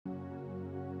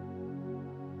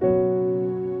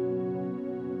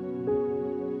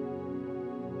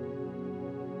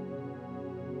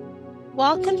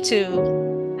Welcome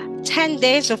to 10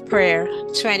 Days of Prayer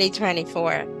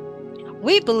 2024.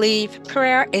 We believe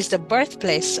prayer is the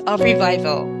birthplace of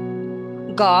revival.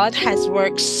 God has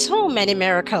worked so many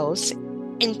miracles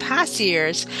in past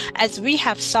years as we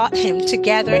have sought Him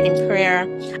together in prayer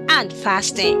and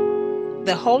fasting.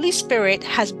 The Holy Spirit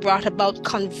has brought about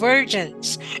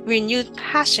convergence, renewed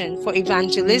passion for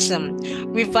evangelism,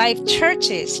 revived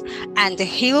churches, and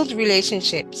healed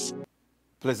relationships.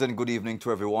 Pleasant good evening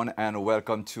to everyone, and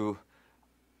welcome to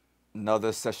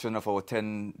another session of our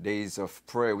 10 days of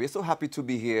prayer. We're so happy to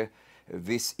be here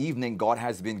this evening. God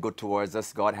has been good towards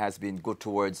us, God has been good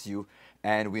towards you,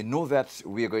 and we know that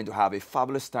we are going to have a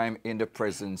fabulous time in the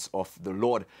presence of the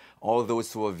Lord. All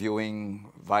those who are viewing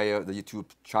via the YouTube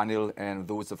channel and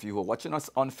those of you who are watching us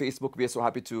on Facebook, we are so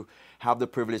happy to have the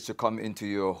privilege to come into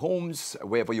your homes,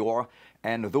 wherever you are.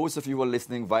 And those of you who are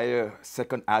listening via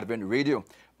Second Advent Radio,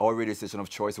 our radio station of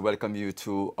choice, welcome you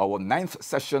to our 9th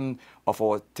session of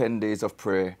our 10 days of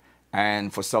prayer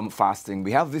and for some fasting.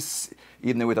 We have this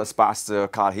evening with us Pastor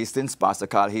Carl Hastings. Pastor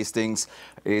Carl Hastings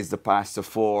is the pastor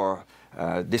for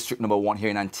District Number 1 here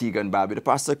in Antigua and Barbuda.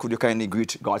 Pastor, could you kindly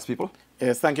greet God's people?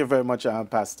 Yes, thank you very much,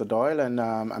 Pastor Doyle. And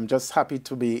I'm just happy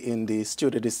to be in the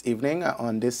studio this evening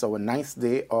on this, our 9th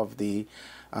day of the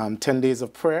 10 days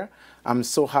of prayer. I'm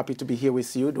so happy to be here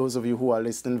with you, those of you who are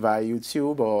listening via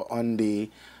YouTube or on the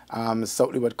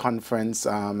South Leeward Conference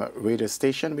radio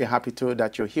station. We're happy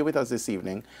that you're here with us this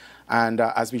evening. And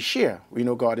as we share, we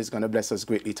know God is going to bless us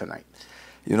greatly tonight.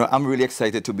 You know, I'm really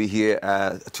excited to be here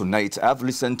tonight. I've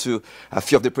listened to a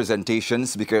few of the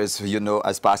presentations because, you know,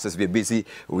 as pastors, we're busy.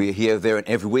 We're here, there, and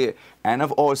everywhere. And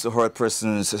I've also heard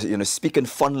persons, you know, speaking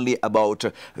fondly about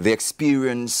the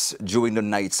experience during the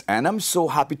nights. And I'm so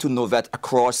happy to know that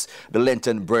across the length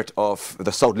and breadth of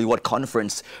the South Leeward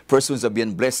Conference, persons are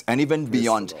being blessed and even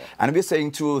beyond. And we're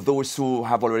saying to those who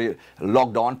have already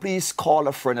logged on, please call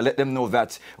a friend and let them know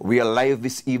that we are live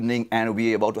this evening and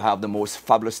we're about to have the most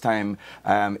fabulous time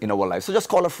in our life. So just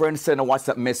call a friend, send a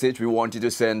WhatsApp message. We want you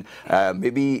to send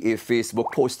maybe a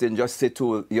Facebook posting. Just say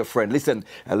to your friend, listen,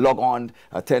 log on,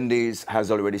 10 days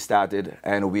has already started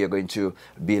and we are going to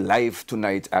be live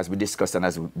tonight as we discuss and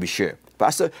as we share.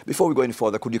 Pastor, before we go any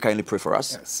further, could you kindly pray for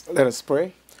us? Yes, let us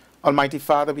pray. Almighty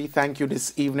Father, we thank you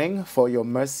this evening for your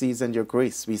mercies and your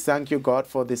grace. We thank you, God,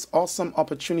 for this awesome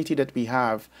opportunity that we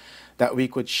have that we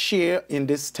could share in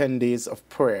this 10 days of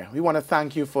prayer. We want to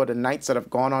thank you for the nights that have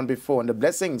gone on before and the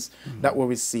blessings that we'll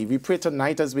receive. We pray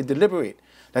tonight as we deliberate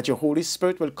that your Holy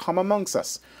Spirit will come amongst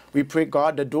us. We pray,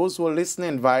 God, that those who are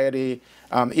listening via the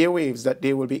airwaves, that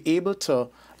they will be able to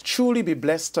truly be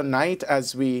blessed tonight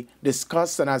as we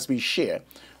discuss and as we share.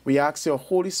 We ask your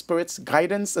Holy Spirit's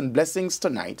guidance and blessings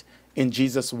tonight. In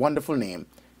Jesus' wonderful name,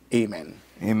 amen.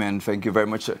 Amen. Thank you very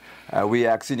much. We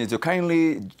are asking you to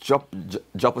kindly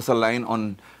drop us a line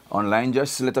online.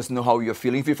 Just let us know how you're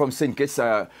feeling. If you're from St. Kitts,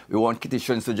 we want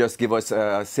Kittitians to just give us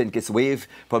a St. Kitts wave.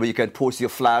 Probably you can post your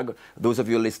flag. Those of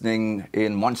you listening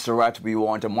in Montserrat, we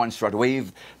want a Montserrat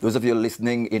wave. Those of you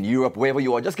listening in Europe, wherever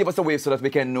you are, just give us a wave so that we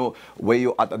can know where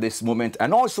you're at this moment.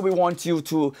 And also we want you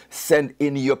to send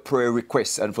in your prayer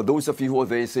requests. And for those of you who are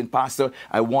there saying, Pastor,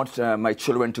 I want my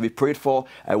children to be prayed for.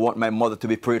 I want my mother to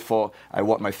be prayed for. I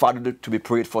want my father to be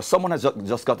prayed for. Someone has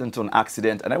just gotten into an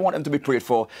accident and I want them to be prayed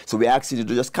for. So we ask you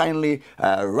to just kindly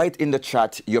write in the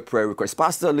chat your prayer request.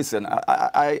 Pastor, listen,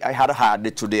 I had a hard day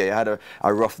today. I had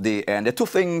a rough day. And there are two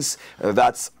things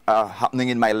that's happening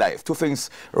in my life. Two things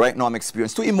right now I'm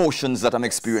experiencing. Two emotions that I'm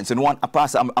experiencing. One,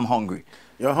 Pastor, I'm hungry.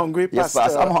 You're hungry, Pastor? Yes,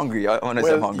 Pastor, I'm hungry.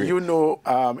 Honestly, I'm hungry. You know,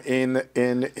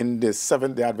 in the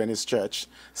Seventh-day Adventist Church,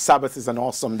 Sabbath is an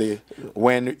awesome day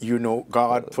when, you know,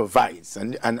 God provides.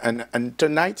 And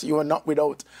tonight you are not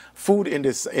without food in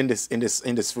this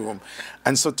room.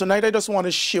 And so tonight I just want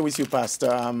to share with you,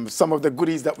 Pastor, some of the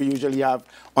goodies that we usually have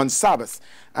on Sabbath.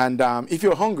 And if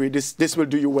you're hungry, this will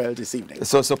do you well this evening.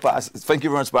 So Pastor, thank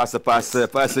you very much, Pastor.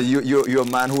 Pastor, you're a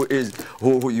man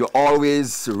who you're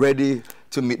always ready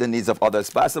to meet the needs of others.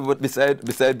 Pastor, but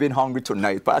beside being hungry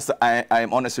tonight, Pastor, I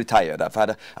am honestly tired. I've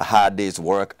had a hard day's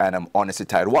work and I'm honestly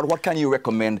tired. What can you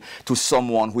recommend to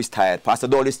someone who is tired? Pastor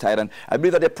Doyle is tired, and I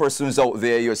believe that there are persons out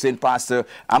there, you're saying, Pastor,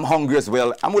 I'm hungry as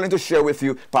well. I'm willing to share with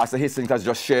you. Pastor Hastings has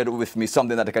just shared with me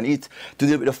something that I can eat to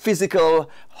deal with the physical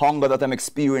hunger that I'm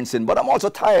experiencing, but I'm also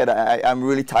tired. I'm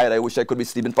really tired. I wish I could be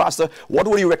sleeping. Pastor, what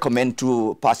would you recommend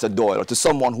to Pastor Doyle or to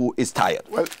someone who is tired?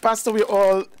 Well, Pastor, we're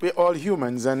all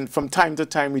humans, and from time to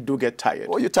time we do get tired.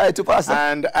 Oh, you're tired too, Pastor?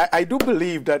 And I do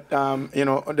believe that you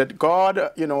know, that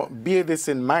God, you know, bear this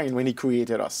in mind when He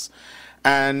created us,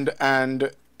 and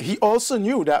He also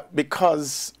knew that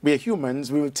because we're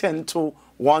humans, we will tend to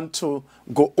want to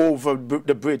go over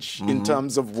the bridge in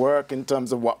terms of work, in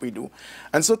terms of what we do.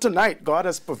 And so tonight, God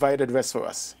has provided rest for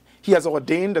us. He has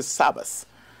ordained the Sabbath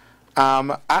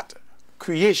at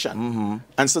creation.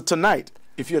 And so tonight,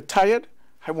 if you're tired,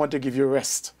 I want to give you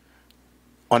rest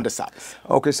on the Sabbath.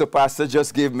 Okay, so Pastor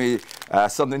just gave me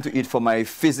something to eat for my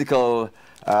physical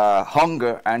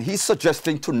hunger, and he's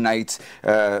suggesting tonight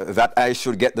that I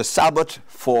should get the Sabbath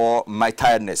for my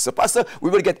tiredness. So Pastor, we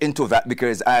will get into that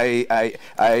because I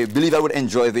believe I would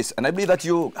enjoy this, and I believe that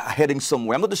you're heading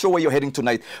somewhere. I'm not sure where you're heading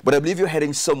tonight, but I believe you're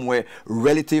heading somewhere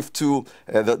relative to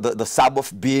the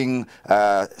Sabbath being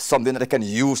something that I can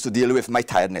use to deal with my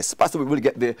tiredness. Pastor, we will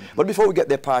get there. But before we get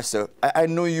there, Pastor, I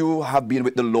know you have been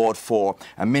with the Lord for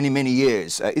many, many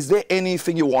years. Is there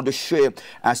anything you want to share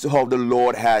as to how the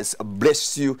Lord has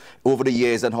blessed you over the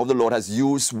years and how the Lord has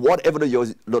used whatever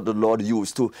the Lord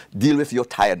used to deal with your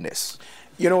tiredness?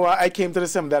 You know, I came to the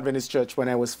Seventh Adventist Church when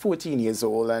I was 14 years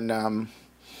old, and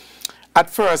at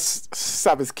first,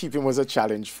 Sabbath keeping was a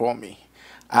challenge for me.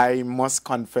 I must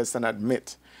confess and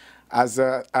admit, as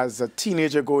a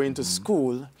teenager going to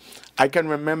school, I can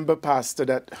remember, Pastor,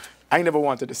 that I never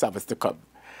wanted the Sabbath to come.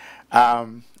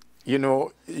 You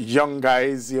know, young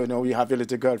guys, you know, you have your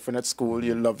little girlfriend at school,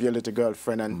 you love your little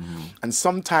girlfriend, and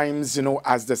sometimes, you know,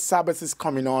 as the Sabbath is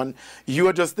coming on, you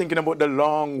are just thinking about the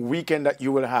long weekend that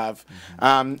you will have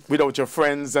without your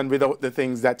friends and without the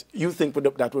things that you think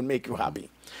that would make you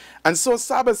happy. And so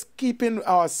Sabbath, keeping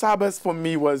our Sabbath for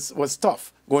me was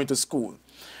tough, going to school.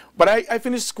 But I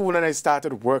finished school and I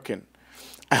started working.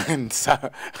 And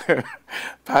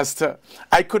Pastor,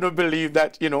 I couldn't believe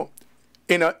that, you know,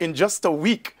 in just a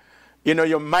week, you know,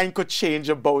 your mind could change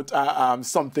about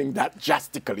something that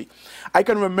drastically. I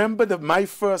can remember my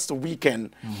first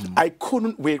weekend, I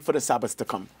couldn't wait for the Sabbath to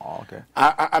come. Oh, okay.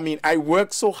 I mean, I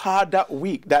worked so hard that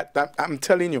week that I'm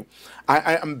telling you,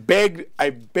 I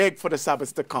begged for the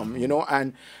Sabbath to come, you know,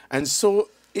 and so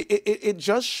it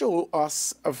just shows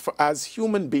us as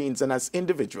human beings and as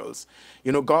individuals,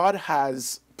 you know, God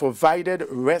has provided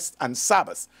rest and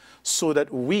Sabbath so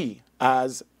that we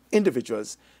as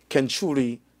individuals can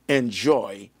truly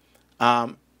enjoy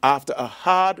after a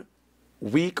hard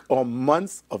week or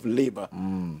month of labor.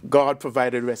 God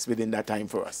provided rest within that time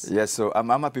for us. Yes, so I'm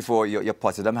happy for your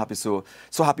positive. I'm happy, so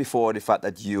happy for the fact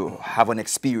that you have an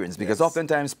experience, because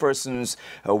oftentimes persons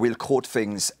will quote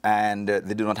things and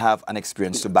they do not have an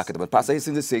experience to back it up. But Pastor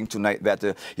Hastings is saying tonight that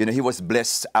you know, he was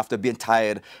blessed after being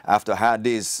tired, after hard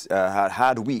days,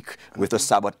 hard week, with the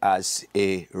Sabbath as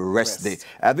a rest day.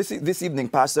 This evening,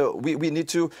 Pastor, we need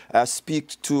to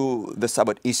speak to the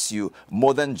Sabbath issue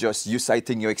more than just you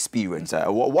citing your experience.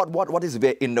 What is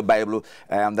there in the Bible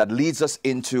that leads us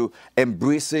into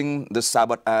embracing the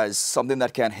Sabbath as something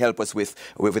that can help us with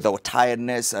our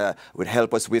tiredness, would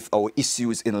help us with our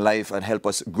issues in life, and help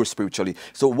us grow spiritually?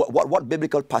 So what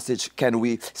biblical passage can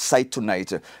we cite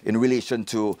tonight in relation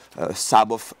to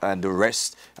Sabbath and the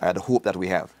rest and the hope that we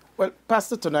have? Well,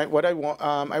 Pastor, tonight what I want,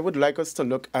 I would like us to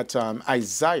look at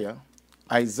Isaiah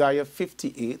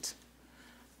 58.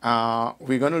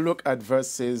 We're going to look at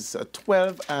verses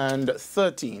 12 and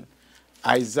 13.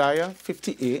 Isaiah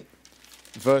 58,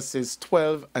 verses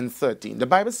 12 and 13. The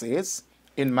Bible says,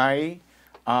 in my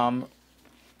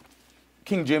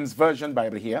King James Version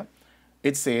Bible here,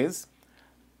 it says,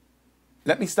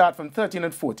 let me start from 13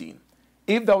 and 14.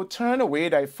 If thou turn away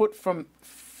thy foot from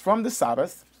the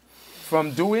Sabbath,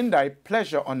 from doing thy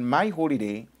pleasure on my holy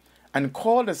day, and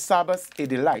call the Sabbath a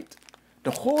delight,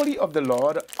 the holy of the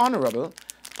Lord honorable,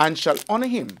 and shall honor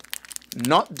him,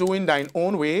 not doing thine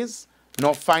own ways,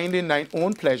 nor finding thine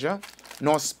own pleasure,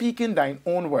 nor speaking thine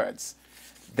own words.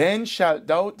 Then shalt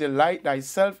thou delight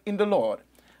thyself in the Lord,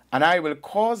 and I will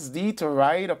cause thee to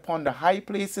ride upon the high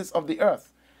places of the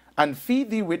earth, and feed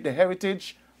thee with the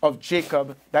heritage of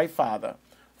Jacob thy father,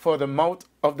 for the mouth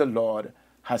of the Lord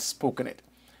has spoken it.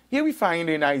 Here we find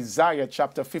in Isaiah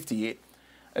chapter 58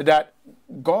 that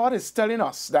God is telling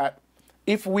us that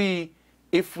if we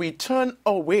turn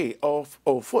away of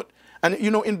our foot, and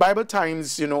you know, in Bible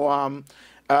times, you know, on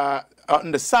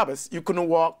the Sabbath, you couldn't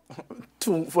walk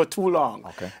for too long.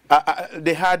 Okay.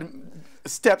 They had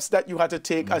steps that you had to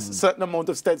take, a certain amount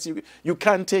of steps you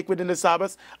can take within the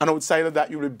Sabbath, and outside of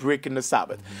that, you will break in the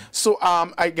Sabbath. So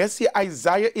I guess here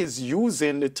Isaiah is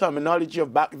using the terminology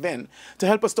of back then to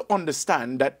help us to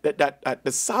understand that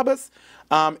the Sabbath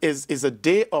is a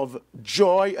day of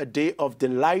joy, a day of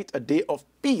delight, a day of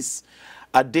peace,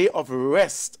 a day of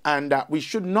rest, and that we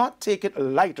should not take it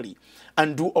lightly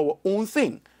and do our own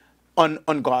thing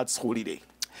on God's holy day.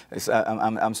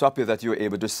 I'm so happy that you were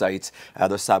able to cite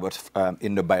the Sabbath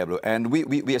in the Bible. And we're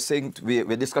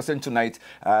discussing tonight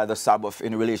the Sabbath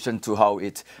in relation to how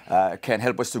it can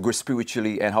help us to grow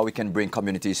spiritually and how we can bring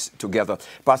communities together.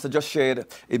 Pastor just shared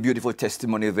a beautiful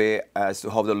testimony there as to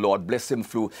how the Lord blessed him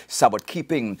through Sabbath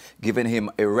keeping, giving him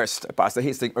a rest. Pastor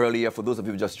Hastings earlier, for those of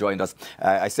you who just joined us,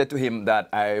 I said to him that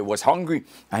I was hungry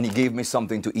and he gave me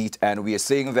something to eat. And we are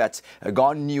saying that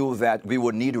God knew that we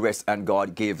would need rest and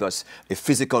God gave us a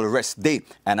physical rest day.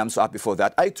 And I'm so happy for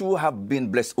that. I too have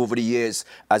been blessed over the years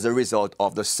as a result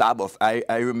of the Sabbath. I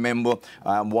remember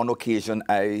one occasion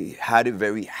I had a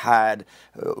very hard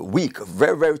week,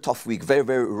 very, very tough week, very,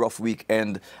 very rough week.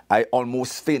 And I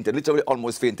almost fainted, literally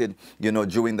almost fainted,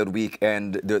 during that week.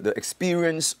 And the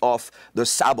experience of the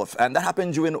Sabbath. And that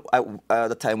happened during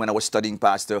the time when I was studying,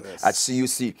 Pastor, Yes. at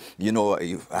CUC.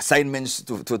 Assignments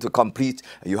to complete.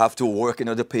 You have to work in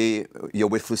order to pay your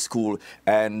way through school.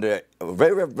 And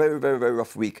very, very, very, very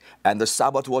rough week. And the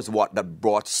Sabbath was what that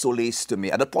brought solace to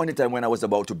me. At that point in time when I was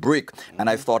about to break, and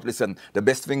I thought, listen, the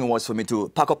best thing was for me to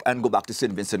pack up and go back to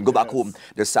St. Vincent, go back home.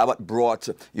 The Sabbath brought,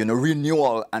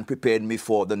 renewal and prepared me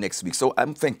for the next week. So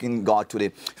I'm thanking God today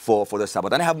for the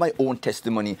Sabbath. And I have my own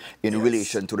testimony in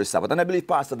relation to the Sabbath. And I believe,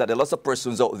 Pastor, that there are lots of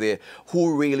persons out there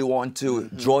who really want to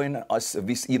join us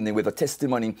this evening with a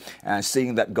testimony and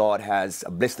saying that God has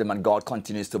blessed them and God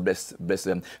continues to bless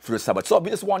them through the Sabbath. So we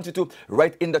just want you to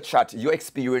write in the chat your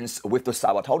experience with the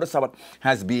Sabbath, how the Sabbath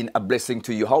has been a blessing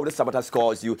to you, how the Sabbath has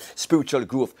caused you spiritual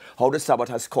growth, how the Sabbath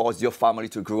has caused your family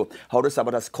to grow, how the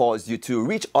Sabbath has caused you to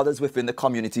reach others within the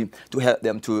community to help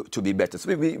them to be better.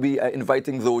 So we are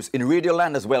inviting those in Radio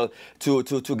Land as well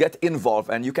to get involved,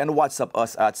 and you can WhatsApp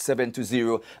us at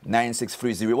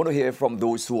 720-9630. We want to hear from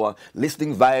those who are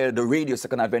listening via the radio,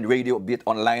 Second Advent Radio, be it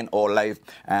online or live,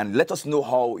 and let us know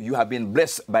how you have been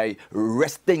blessed by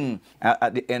resting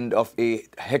at the end of a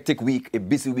hectic week, a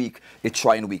busy week, a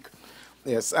trying week.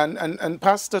 Yes, and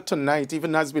Pastor, tonight,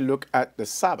 even as we look at the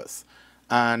Sabbath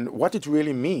and what it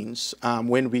really means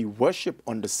when we worship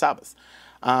on the Sabbath,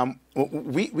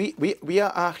 we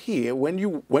are here,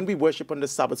 when we worship on the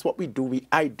Sabbath, what we do, we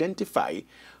identify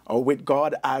with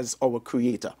God as our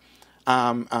creator.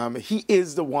 He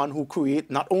is the one who created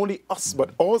not only us, but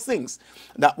all things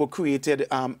that were created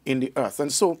in the earth.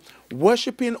 And so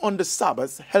worshiping on the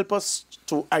Sabbath help us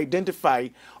to identify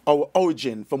our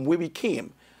origin, from where we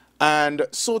came. And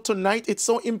so tonight, it's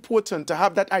so important to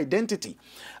have that identity.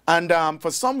 And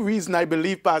for some reason, I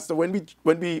believe, Pastor, when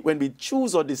we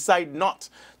choose or decide not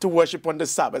to worship on the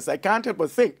Sabbath, I can't help but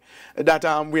think that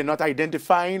we're not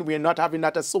identifying, we're not having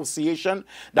that association,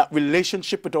 that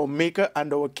relationship with our Maker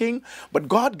and our King. But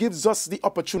God gives us the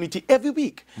opportunity every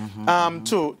week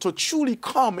to truly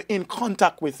come in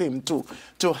contact with Him, to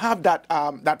have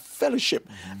that fellowship,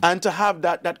 and to have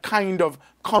that kind of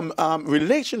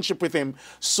relationship with Him,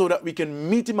 so that we can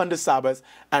meet Him on the Sabbath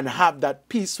and have that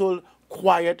peaceful,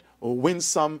 quiet, or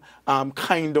winsome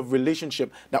kind of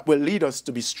relationship that will lead us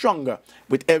to be stronger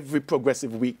with every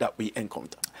progressive week that we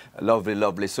encounter. Lovely,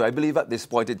 lovely. So I believe at this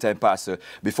point in time, Pastor,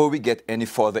 before we get any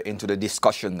further into the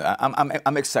discussion,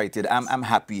 I'm excited. I'm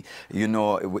happy,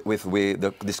 with where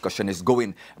the discussion is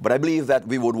going. But I believe that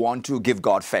we would want to give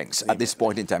God thanks at this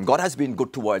point in time. God has been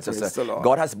good towards us.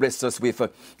 God has blessed us with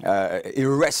a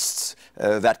rest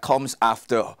that comes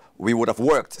after we would have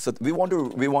worked. So we want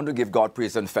to give God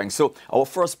praise and thanks. So our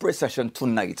first prayer session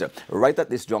tonight, right at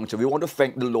this juncture, we want to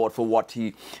thank the Lord for what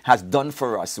He has done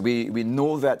for us. We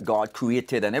know that God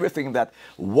created, and everything that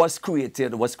was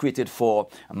created for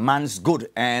man's good,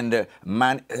 and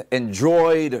man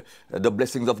enjoyed the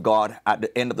blessings of God at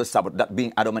the end of the Sabbath, that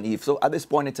being Adam and Eve. So at this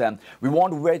point in time, we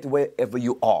want wherever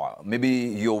you are. Maybe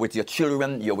you're with your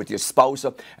children, you're with your spouse,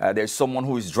 there's someone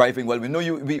who is driving. Well, we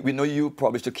know you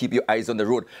probably should keep your eyes on the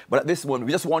road. But at this moment,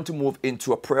 we just want to move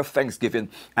into a prayer of thanksgiving,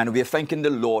 and we are thanking the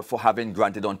Lord for having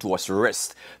granted unto us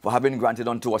rest, for having granted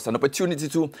unto us an opportunity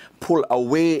to pull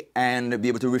away and be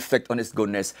able to reflect on His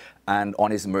goodness and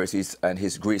on His mercies and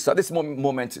His grace. So at this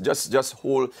moment, just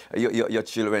hold your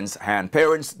children's hand.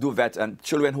 Parents, do that, and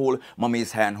children, hold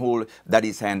mommy's hand, hold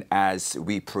daddy's hand as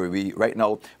we pray. Right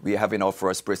now, we are having our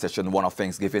first prayer session, one of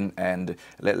thanksgiving, and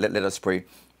let us pray.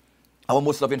 Our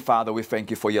most loving Father, we thank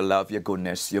You for Your love, Your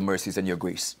goodness, Your mercies, and Your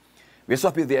grace. We're so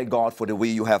happy, dear God, for the way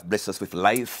You have blessed us with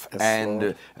life, yes, and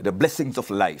Lord, the blessings of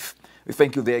life. We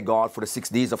thank You, dear God, for the 6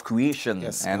 days of creation.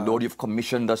 Yes, and Lord, You've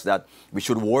commissioned us that we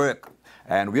should work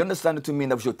And we understand it to mean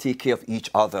that we should take care of each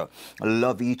other,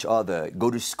 love each other,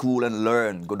 go to school and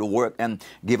learn, go to work and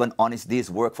give an honest day's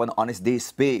work for an honest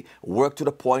day's pay, work to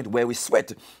the point where we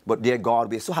sweat. But dear God,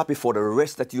 we're so happy for the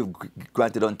rest that you've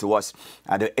granted unto us.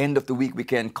 At the end of the week, we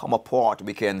can come apart,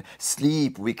 we can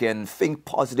sleep, we can think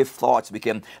positive thoughts, we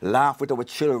can laugh with our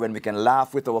children, we can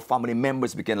laugh with our family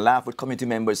members, we can laugh with community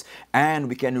members, and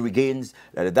we can regain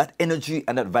that energy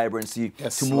and that vibrancy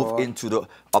to move Lord. into the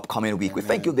upcoming week. Amen. We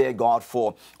thank you, dear God,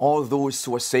 for all those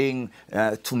who are saying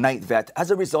tonight that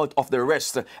as a result of the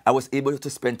rest, I was able to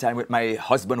spend time with my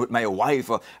husband, with my wife,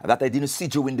 that I didn't see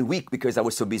during the week because I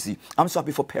was so busy. I'm so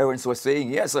happy for parents who are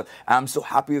saying, yes, I'm so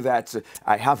happy that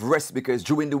I have rest because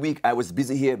during the week I was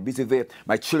busy here, busy there.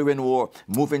 My children were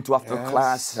moving to after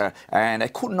class, and I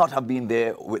could not have been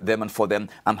there with them and for them.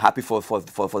 I'm happy for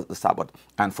the Sabbath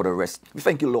and for the rest. We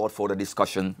thank you, Lord, for the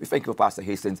discussion. We thank you, Pastor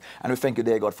Hastings, and we thank you,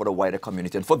 dear God, for the wider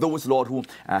community. And for those, Lord, who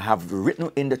have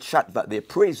written in the chat that they're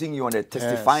praising you and they're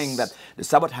testifying that the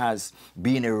Sabbath has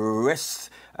been a rest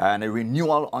and a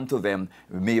renewal unto them.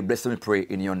 May you bless them, we pray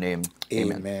in your name.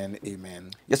 Amen.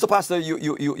 Amen. Yes, so Pastor,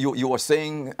 you were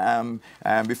saying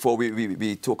before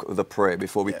we took the prayer,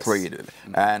 before we prayed,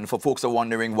 and for folks who are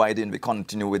wondering why didn't we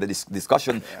continue with the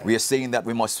discussion, we are saying that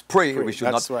we must pray. We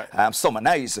should not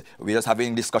summarize. We're just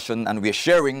having discussion and we're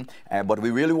sharing, but we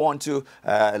really want to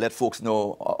let folks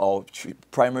know our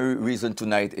primary reason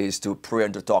tonight is to pray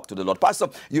and to talk to the Lord. Pastor,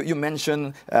 you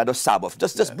mentioned the Sabbath.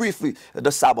 Just briefly,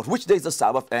 the Sabbath. Which day is the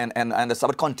Sabbath, and the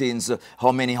Sabbath contains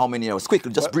how many hours?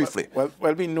 Quickly, just briefly.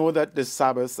 Well, we know that the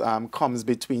Sabbath comes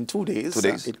between 2 days. 2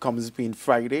 days. It comes between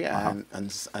Friday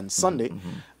and Sunday.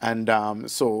 And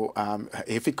so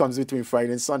if it comes between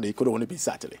Friday and Sunday, it could only be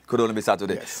Saturday. Could only be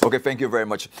Saturday. Yes. Okay, thank you very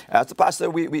much. So, Pastor,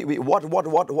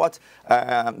 what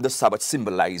the Sabbath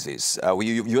symbolizes?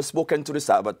 You've spoken to the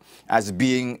Sabbath as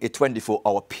being a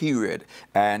 24-hour period,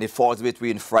 and it falls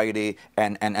between Friday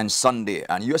and Sunday.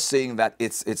 And you're saying that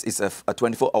it's a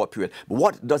 24-hour period. But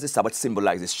what does the Sabbath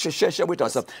symbolize? Share with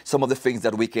us some of the things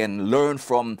that we can learn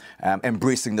from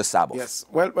embracing the Sabbath. Yes.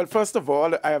 Well, first of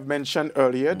all, I have mentioned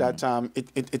earlier that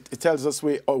it tells us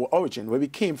where our origin, where we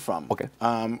came from. Okay.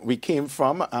 We came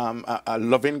from a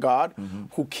loving God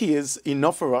who cares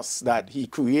enough for us that He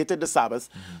created the Sabbath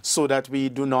so that we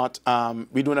do not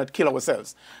kill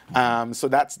ourselves. So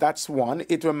that's one.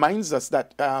 It reminds us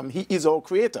that He is our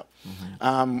Creator.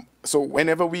 So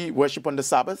whenever we worship on the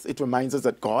Sabbath, it reminds us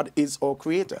that God is our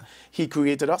Creator. He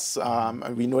created us.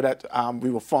 And we know that we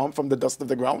were formed from the dust of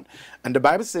the ground. And the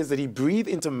Bible says that He breathed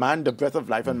into man the breath of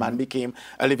life, and man became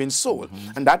a living soul.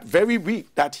 And that very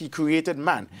week that He created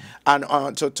man, and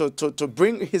to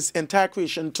bring His entire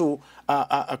creation to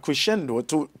a crescendo,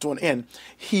 to an end,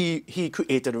 He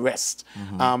created rest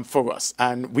for us.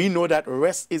 And we know that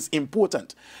rest is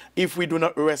important. If we do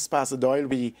not rest, Pastor Doyle,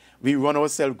 we run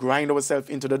ourselves, grind ourselves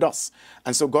into the dust.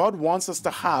 And so God wants us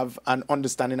to have an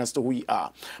understanding as to who we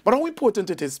are. But how important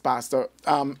it is, Pastor,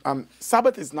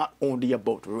 Sabbath is not only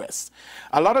about rest.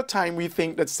 A lot of time we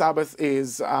think that Sabbath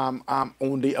is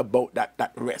only about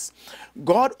that rest.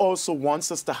 God also wants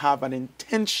us to have an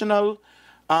intentional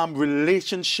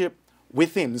relationship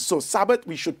with Him. So Sabbath,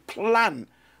 we should plan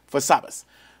for Sabbath.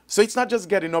 So it's not just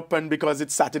getting up and because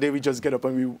it's Saturday, we just get up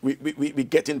and we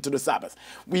get into the Sabbath.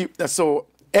 So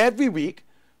every week,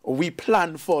 we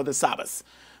plan for the Sabbath.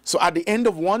 So at the end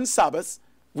of one Sabbath,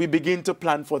 we begin to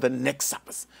plan for the next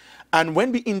Sabbath. And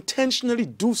when we intentionally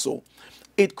do so,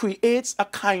 it creates a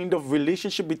kind of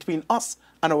relationship between us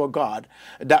and our God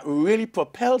that really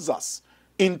propels us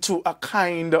into a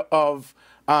kind of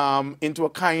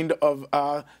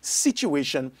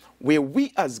situation where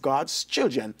we as God's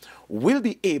children will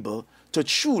be able to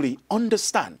truly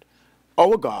understand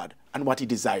our God and what He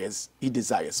desires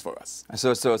for us.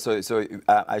 So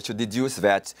I should deduce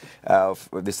that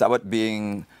the Sabbath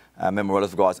being a memorial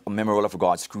of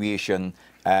God's creation,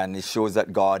 and it shows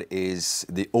that God is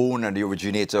the owner, the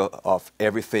originator of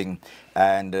everything.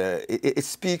 And it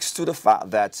speaks to the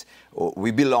fact that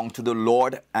we belong to the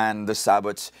Lord, and the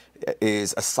Sabbath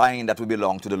is a sign that we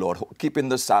belong to the Lord. Keeping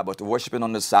the Sabbath, worshiping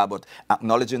on the Sabbath,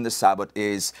 acknowledging the Sabbath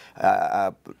is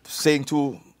saying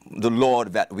to the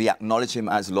Lord that we acknowledge Him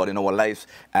as Lord in our life,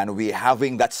 and we're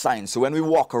having that sign. So when we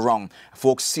walk around,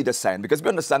 folks see the sign, because we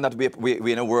understand that we're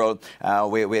in a world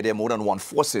where there are more than one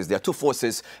forces. There are two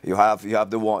forces. You have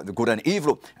the good and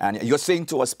evil, and you're saying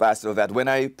to us, Pastor, that when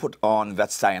I put on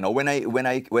that sign, or when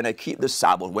I keep the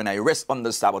Sabbath, when I rest on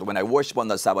the Sabbath, when I worship on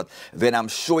the Sabbath, then I'm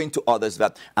showing to others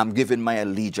that I'm giving my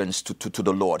allegiance to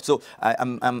the Lord. So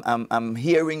I'm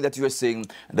hearing that you're saying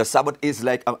the Sabbath is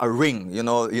like a ring.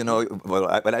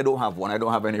 Well, when I don't have one. I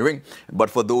don't have any ring. But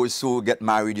for those who get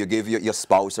married, you give your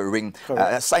spouse a ring.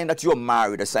 A sign that you're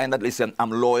married. A sign that, listen,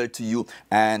 I'm loyal to you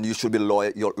and you should be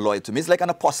you're loyal to me. It's like an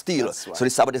apostille. Right. So the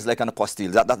Sabbath is like an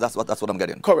apostille. That's what I'm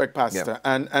getting. Correct, Pastor.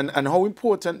 Yeah. And how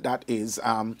important that is.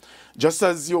 Just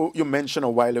as you mentioned a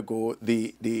while ago,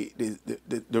 the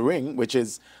ring, which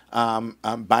is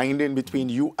binding between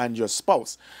you and your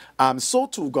spouse. So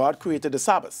too, God created the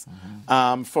Sabbath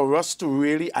for us to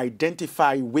really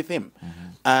identify with Him.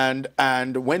 And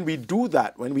when we do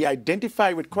that, when we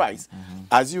identify with Christ,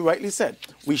 as you rightly said,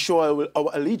 we show our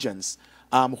allegiance,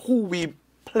 who we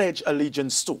pledge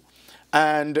allegiance to.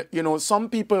 And, you know, some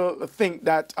people think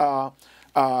that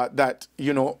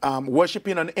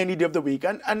worshiping on any day of the week,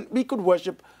 and we could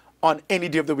worship on any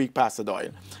day of the week, Pastor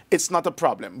Doyle. It's not a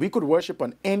problem. We could worship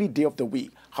on any day of the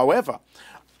week. However,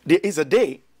 there is a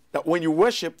day that when you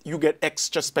worship, you get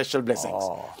extra special blessings.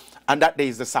 And that day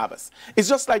is the Sabbath. It's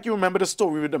just like you remember the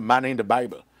story with the manna in the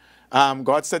Bible.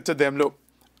 God said to them, look,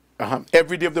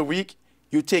 every day of the week,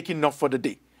 you take enough for the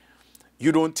day.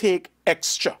 You don't take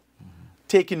extra.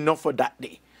 Take enough for that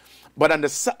day. But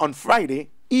on Friday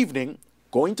evening,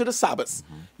 going to the Sabbath,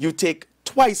 you take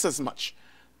twice as much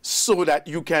so that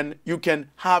you can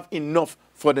have enough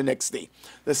for the next day.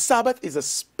 The Sabbath is a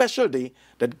special day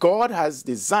that God has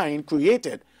designed,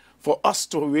 created for us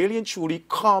to really and truly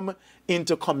come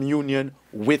into communion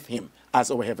with Him as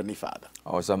our Heavenly Father.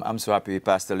 Awesome. I'm so happy,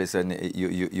 Pastor. Listen,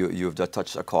 you've just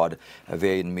touched a chord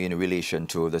very in relation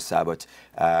to the Sabbath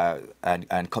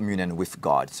and communion with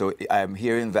God. So I'm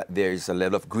hearing that there is a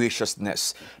level of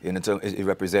graciousness. You know, it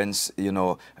represents, you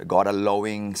know, God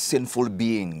allowing sinful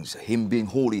beings, Him being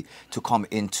holy, to come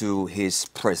into His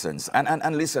presence.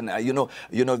 And listen,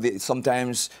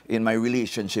 sometimes in my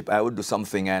relationship, I would do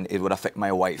something and it would affect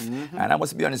my wife. And I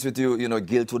must be honest with you, you know,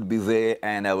 guilt would be there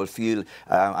and I will feel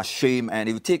ashamed. And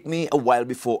it would take me a while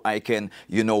before I can,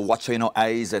 you know, watch her in her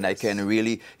eyes and I can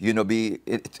really, you know, be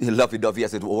lovey-dovey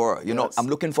as it were. You know, I'm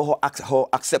looking for her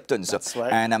acceptance. That's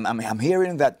right. And I'm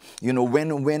hearing that, you know,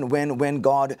 when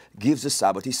God gives the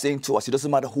Sabbath, He's saying to us, it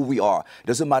doesn't matter who we are, it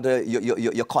doesn't matter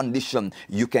your condition,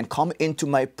 you can come into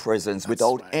my presence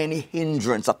without any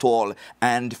hindrance at all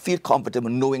and feel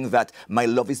comfortable knowing that my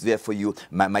love is there for you,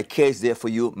 my care is there for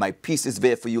you, my peace is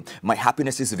there for you, my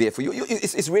happiness is there for you.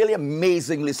 It's really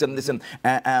amazing, listen,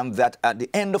 that at the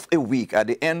end of a week, at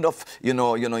the end of,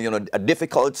 a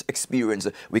difficult experience,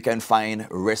 we can find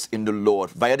rest in the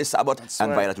Lord via the Sabbath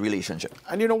via that relationship.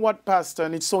 And you know what, Pastor,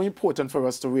 and it's so important for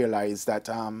us to realize that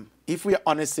if we are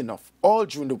honest enough, all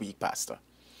during the week, Pastor,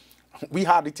 we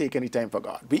hardly take any time for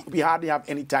God. We hardly have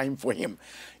any time for Him.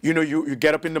 You know, you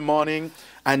get up in the morning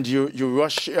and you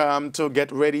rush to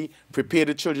get ready, prepare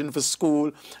the children for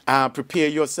school, prepare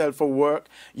yourself for work.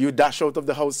 You dash out of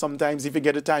the house sometimes. If you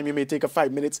get a time, you may take a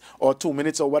 5 minutes or 2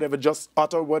 minutes or whatever, just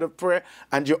utter a word of prayer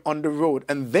and you're on the road.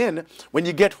 And then when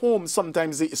you get home,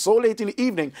 sometimes it's so late in the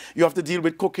evening, you have to deal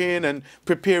with cooking and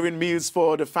preparing meals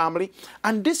for the family.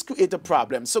 And this creates a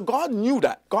problem. So God knew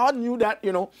that. God knew that,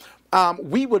 you know,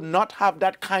 we would not have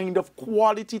that kind of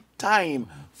quality time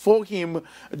for Him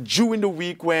during the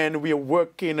week when we are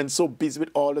working and so busy with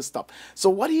all the stuff. So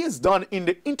what He has done in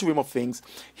the interim of things,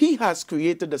 He has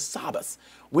created the Sabbath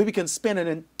where we can spend an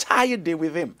entire day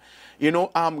with Him, you know,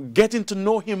 getting to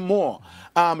know Him more,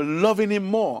 loving Him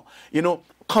more, you know,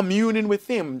 communing with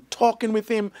Him, talking with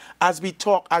Him as we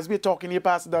talk, as we're talking here,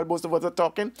 Pastor, that most of us are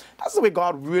talking. That's the way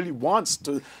God really wants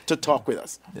to talk with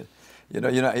us. Yeah. You know,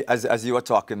 as you were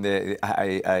talking there,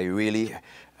 I really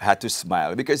had to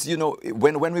smile because, you know,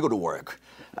 when we go to work,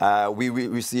 we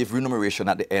receive remuneration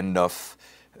at the end of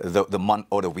the month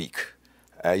or the week.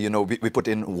 We put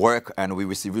in work and we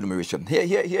receive remuneration. Here,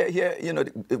 you know,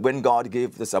 when God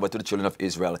gave the Sabbath to the children of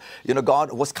Israel, you know,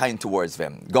 God was kind towards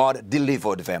them. God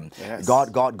delivered them. Yes.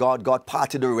 God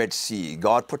parted the Red Sea.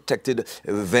 God protected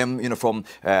them, you know, from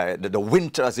the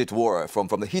winter, as it were, from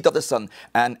the heat of the sun.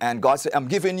 And God said, I'm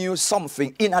giving you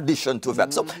something in addition to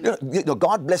that. So, you know,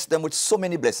 God blessed them with so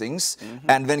many blessings.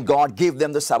 And then God gave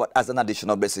them the Sabbath as an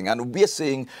additional blessing. And we are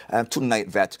saying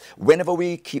tonight that whenever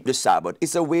we keep the Sabbath,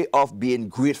 it's a way of being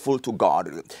grateful to God.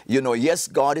 You know, yes,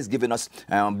 God is giving us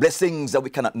blessings that we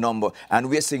cannot number, and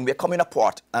we're saying we're coming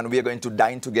apart and we're going to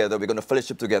dine together, we're going to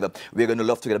fellowship together, we're going to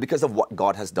love together because of what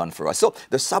God has done for us. So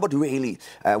the Sabbath really,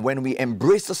 when we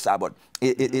embrace the Sabbath,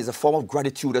 it is a form of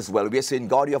gratitude as well. We are saying,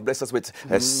 God, you have blessed us with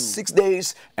 6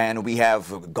 days, and we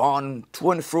have gone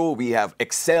to and fro. We have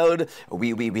excelled.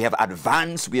 We have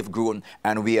advanced. We have grown,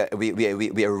 and we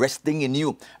are resting in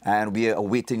you, and we are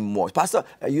awaiting more. Pastor,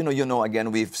 you know,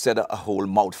 again, we've said a whole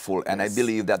mouthful, and I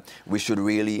believe that we should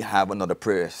really have another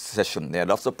prayer session. There are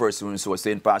lots of persons who are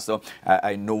saying, Pastor,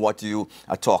 I know what you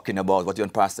are talking about, what you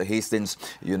and Pastor Hastings,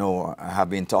 you know, have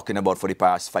been talking about for the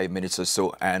past 5 minutes or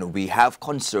so, and we have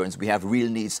concerns, we have real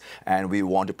needs, and we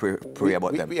want to pray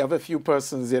about them. We have a few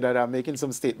persons here that are making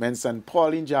some statements, and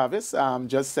Pauline Jarvis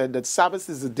just said that Sabbath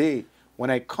is a day when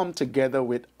I come together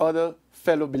with other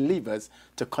fellow believers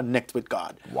to connect with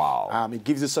God. Wow. It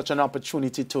gives you such an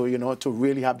opportunity to, you know, to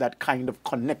really have that kind of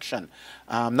connection,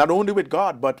 not only with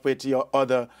God, but with your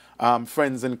other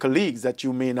friends and colleagues that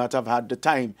you may not have had the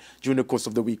time during the course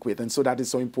of the week with. And so that is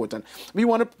so important. We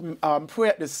want to pray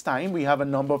at this time. We have a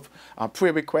number of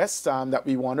prayer requests that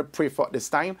we want to pray for at this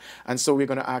time. And so we're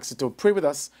going to ask you to pray with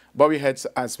us, bow your heads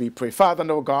as we pray. Father,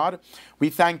 Lord God,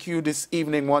 we thank you this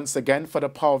evening once again for the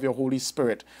power of your Holy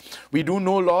Spirit. We do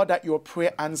know, Lord, that you're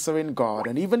prayer answering God.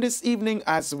 And even this evening,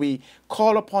 as we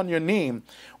call upon your name,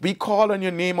 we call on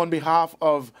your name on behalf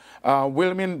of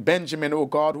William Benjamin, oh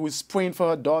God, who is praying for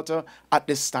her daughter at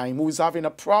this time, who is having a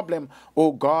problem,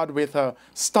 oh God, with her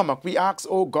stomach. We ask,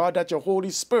 oh God, that your Holy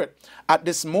Spirit at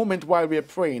this moment while we're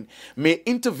praying may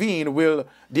intervene, will,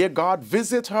 dear God,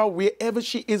 visit her wherever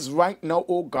she is right now,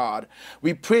 oh God.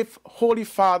 We pray, Holy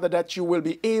Father, that you will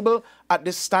be able at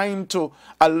this time to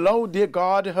allow, dear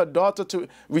God, her daughter to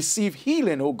receive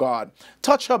healing, oh God.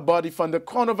 Touch her body from the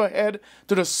crown of her head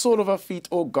to the sole of her feet,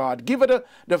 oh God. Give her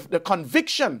the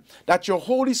conviction that your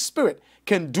Holy Spirit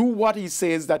can do what he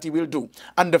says that he will do,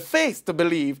 and the faith to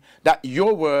believe that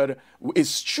your word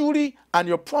is truly and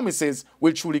your promises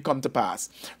will truly come to pass.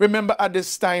 Remember at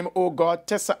this time, oh God,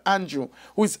 Tessa Andrew,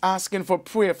 who is asking for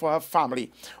prayer for her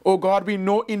family. Oh God, we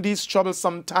know in these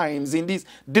troublesome times, in these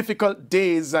difficult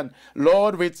days, and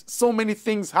Lord, with so many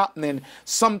things happening,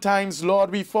 sometimes,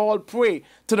 Lord, we fall prey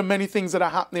to the many things that are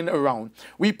happening around.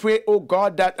 We pray, oh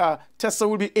God, that Tessa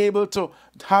will be able to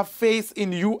have faith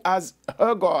in you as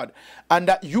her God, and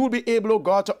that you will be able, oh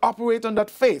God, to operate on that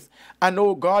faith. And,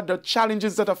 oh God, the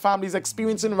challenges that her family is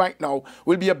experiencing right now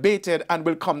will be abated and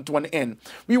will come to an end.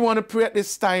 We want to pray at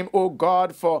this time, oh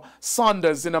God, for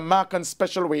Saunders in a marked and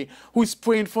special way, who is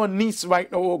praying for a niece right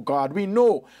now, oh God. We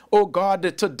know, oh God,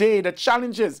 that today the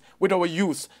challenges with our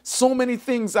youth, so many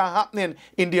things are happening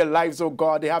in their lives, oh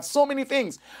God. They have so many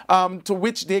things to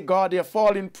which they, God, they are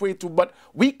falling prey to. But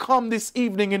we come this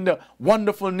evening in the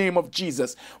wonderful name of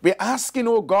Jesus. We're asking,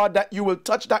 oh God, that you will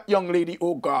touch that young lady,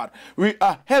 oh God. We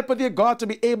help her, dear God, to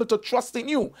be able to trust in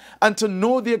you and to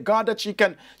know, dear God, that she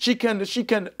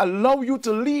can allow you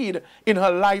to lead in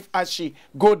her life as she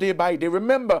go day by day.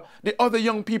 Remember the other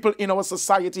young people in our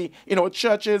society, in our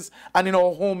churches, and in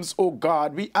our homes, oh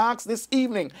God. We ask this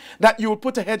evening that you will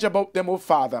put a hedge about them, oh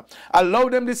Father. Allow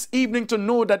them this evening to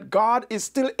know that God is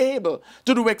still able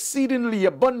to do exceedingly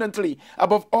abundantly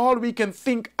above all we can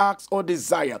think, ask, or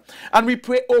desire. And we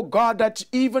pray, oh God, that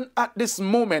even at this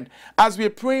moment, as we're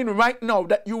praying right now,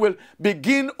 that you will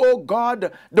begin, oh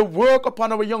God, the work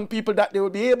upon our young people, that they will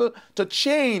be able to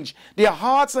change. Their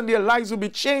hearts and their lives will be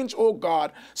changed, oh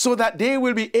God, so that they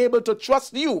will be able to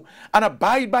trust you and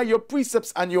abide by your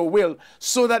precepts and your will,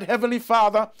 so that, Heavenly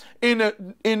Father, in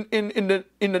the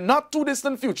not too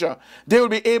distant future, they will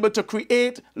be able to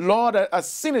create, Lord, a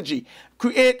synergy.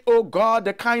 Create, oh God,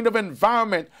 the kind of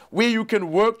environment where you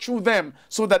can work through them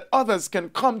so that others can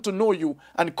come to know you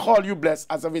and call you blessed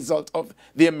as a result of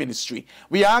their ministry.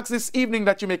 We ask this evening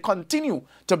that you may continue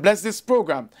to bless this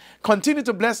program, continue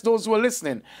to bless those who are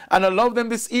listening, and allow them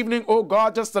this evening, oh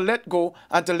God, just to let go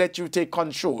and to let you take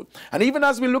control. And even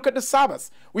as we look at the Sabbath,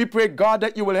 we pray, God,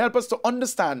 that you will help us to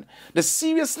understand the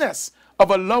seriousness of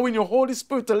allowing your Holy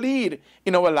Spirit to lead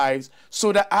in our lives,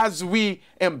 so that as we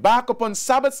embark upon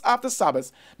Sabbaths after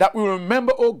Sabbaths, that we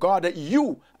remember, oh God, that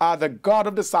you are the God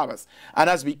of the Sabbath. And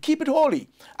as we keep it holy,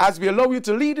 as we allow you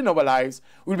to lead in our lives,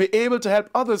 we'll be able to help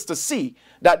others to see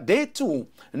that they too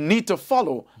need to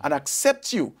follow and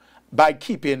accept you by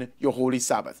keeping your holy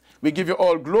Sabbath. We give you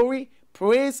all glory,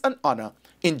 praise, and honor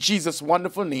in Jesus'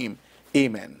 wonderful name.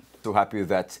 Amen. So happy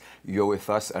that you're with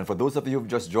us. And for those of you who've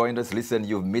just joined us, listen,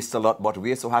 you've missed a lot, but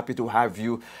we're so happy to have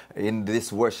you in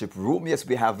this worship room. Yes,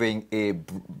 we're having a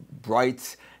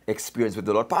bright, experience with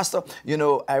the Lord. Pastor, you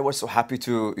know, I was so happy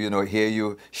to, you know, hear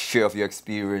you share of your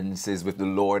experiences with the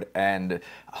Lord and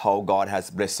how God has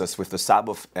blessed us with the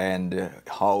Sabbath and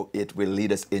how it will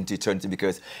lead us into eternity,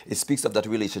 because it speaks of that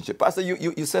relationship. Pastor,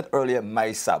 you said earlier,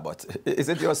 my Sabbath. Is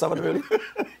it your Sabbath really?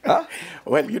 Huh?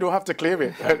 Well, you don't have to claim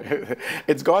it.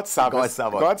 It's God's Sabbath. God's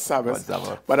Sabbath. God's Sabbath. God's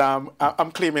Sabbath. But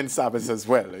I'm claiming Sabbath as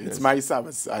well. It's my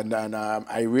Sabbath. And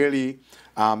I really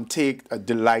take a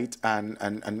delight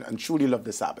and truly love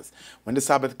the Sabbath. When the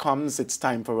Sabbath comes, it's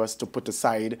time for us to put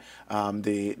aside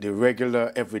the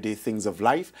regular everyday things of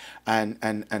life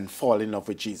and fall in love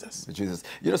with Jesus. Jesus.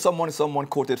 You know, someone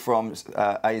quoted from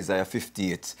Isaiah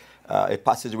 58. A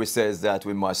passage which says that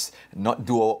we must not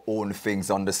do our own things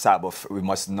on the Sabbath. We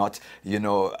must not,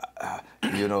 do our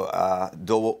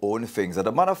own things. As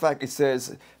a matter of fact, it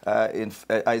says in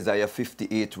Isaiah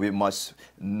 58, we must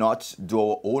not do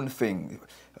our own thing.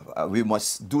 We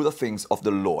must do the things of the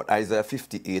Lord. Isaiah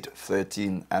 58,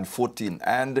 13 and 14.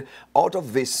 And out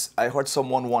of this, I heard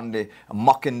someone one day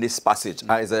mocking this passage,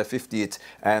 Isaiah 58,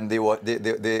 and they were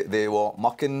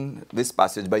mocking this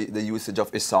passage by the usage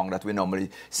of a song that we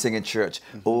normally sing in church.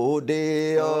 O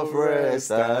day of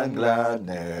rest and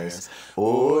gladness,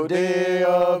 O day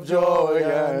of joy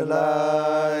and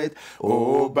light,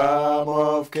 O balm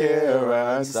of care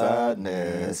and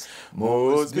sadness,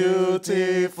 most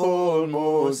beautiful,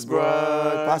 most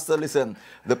bright. Pastor, listen,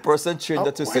 the person changed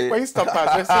that to say... Wait, stop,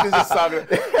 Pastor. Finish this song.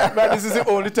 Man, this is the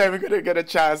only time we're going to get a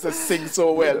chance to sing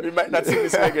so well. We might not sing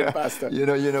this again, Pastor.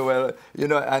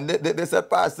 And they said,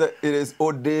 Pastor, it is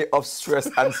a day of stress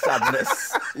and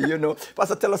sadness.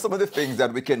 Pastor, tell us some of the things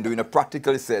that we can do in a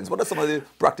practical sense. What are some of the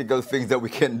practical things that we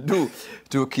can do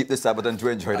to keep the Sabbath and to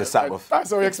enjoy the Sabbath?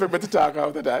 Pastor, we expect me to talk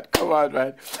after that. Come on,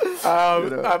 man.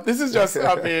 This is just,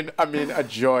 a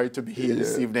joy to be here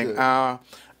this evening.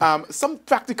 Some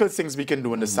practical things we can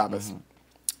do on the Sabbath.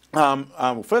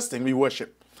 First thing, we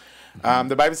worship.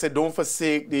 The Bible said, don't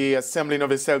forsake the assembling of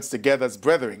yourselves together as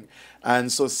brethren.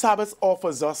 And so Sabbath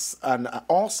offers us an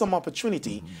awesome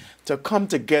opportunity to come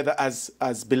together as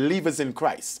believers in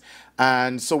Christ.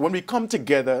 And so when we come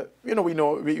together, we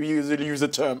usually use the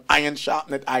term iron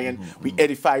sharpened iron. We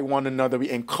edify one another.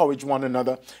 We encourage one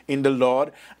another in the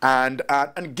Lord and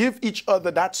give each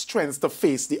other that strength to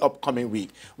face the upcoming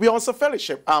week. We also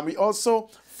fellowship.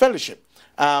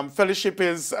 Fellowship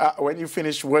is when you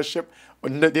finish worship,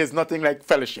 there's nothing like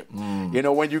fellowship.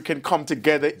 When you can come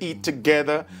together, eat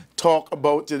together, talk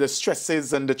about the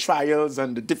stresses and the trials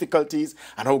and the difficulties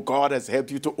and how God has helped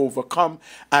you to overcome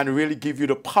and really give you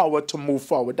the power to move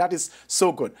forward. That is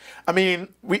so good. I mean,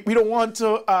 we don't want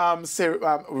to say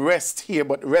rest here,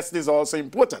 but rest is also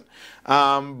important.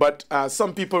 But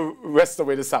some people rest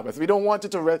away the Sabbath. We don't want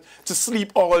it to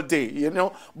sleep all day,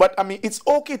 But I mean, it's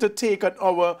okay to take an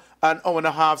hour and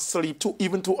a half sleep,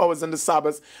 even 2 hours on the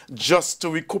Sabbath, just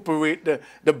to recuperate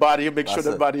the body and make sure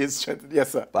the body is strengthened. Yes,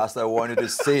 sir. Pastor, I want you to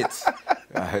say it.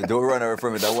 Don't run away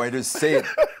from it. I want you to say it.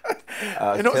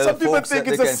 Some people think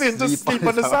it's a sin to sleep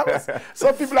on the Sabbath.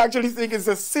 Some people actually think it's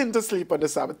a sin to sleep on the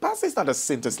Sabbath. Pastor, it's not a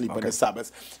sin to sleep on the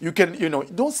Sabbath. You can,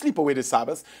 don't sleep away the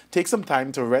Sabbath. Take some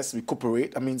time to rest,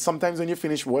 recuperate. I mean, sometimes when you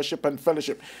finish worship and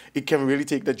fellowship, it can really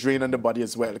take the drain on the body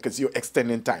as well because you're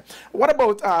extending time. What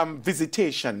about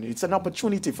visitation? It's an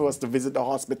opportunity for us to visit the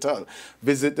hospital,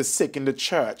 visit the sick in the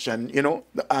church, and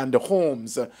and the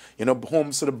homes,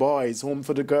 homes for the boys, home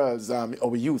for the girls,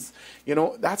 our youth.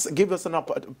 That's give us a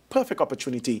perfect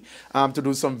opportunity to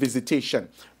do some visitation.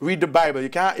 Read the Bible. You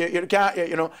can't,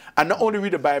 and not only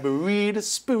read the Bible, read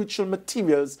spiritual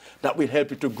materials that will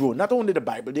help you to grow. Not only the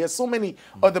Bible, there are so many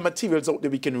other materials out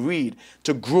there we can read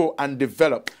to grow and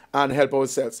develop and help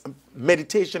ourselves.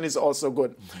 Meditation is also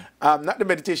good. Not the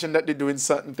meditation that they do in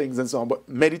certain things and so on, but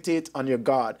meditate on your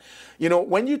God.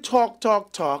 When you talk,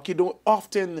 you don't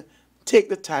often take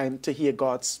the time to hear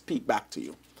God speak back to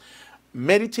you.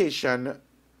 Meditation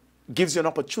gives you an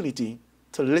opportunity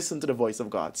to listen to the voice of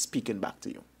God speaking back to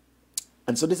you.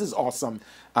 And so this is awesome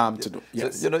to do.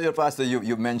 Yes. So, your pastor,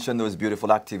 you mentioned those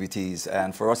beautiful activities,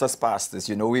 and for us as pastors,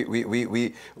 I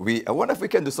wonder if we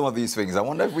can do some of these things. I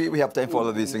wonder if we have time for all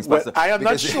of these things, Pastor. Well, I am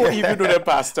not sure if you do them,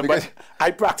 Pastor, but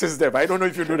I practice them. I don't know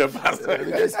if you do them, Pastor.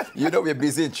 Because, we're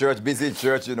busy in church,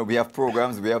 we have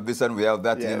programs, we have this and we have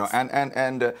that, Yes.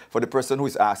 and for the person who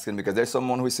is asking, because there's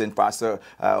someone who is saying, Pastor,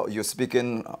 you're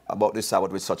speaking about the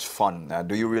Sabbath with such fun.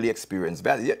 Do you really experience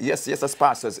that? Yes, as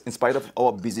pastors, in spite of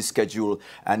our busy schedule, school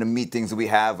and the meetings we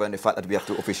have and the fact that we have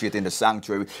to officiate in the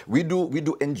sanctuary, we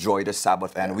do enjoy the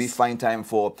Sabbath, and we find time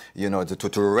for,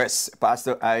 to rest.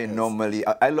 Pastor, I normally,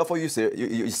 I love how you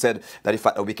said that the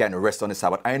fact that we can rest on the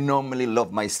Sabbath. I normally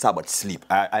love my Sabbath sleep.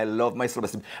 I love my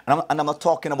Sabbath sleep. And I'm not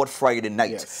talking about Friday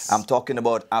night. Yes. I'm talking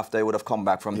about after I would have come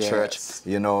back from church,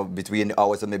 between the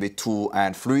hours of maybe 2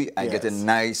 and 3, and get a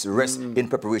nice rest in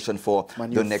preparation for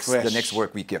the next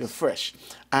work week. You're fresh.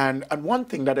 And one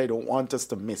thing that I don't want us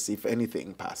to miss, if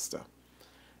anything, Pastor,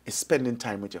 is spending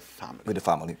time with your family. With the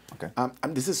family, okay.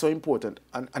 And this is so important.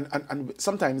 And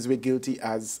sometimes we're guilty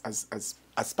as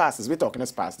pastors. We're talking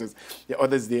as pastors. There are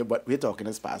others there, but we're talking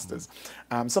as pastors.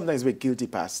 Sometimes we're guilty,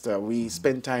 Pastor. We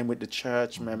spend time with the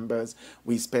church members.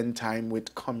 We spend time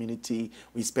with community.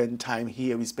 We spend time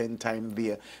here. We spend time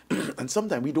there. And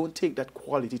sometimes we don't take that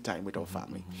quality time with our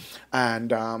family.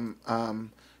 And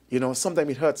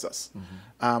sometimes it hurts us.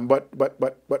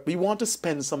 But we want to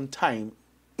spend some time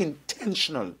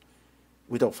intentional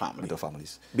with our family. With our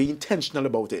families. Be intentional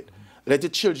about it. Let the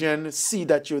children see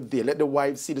that you're there. Let the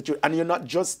wives see that and you're not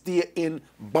just there in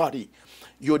body.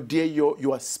 You're there,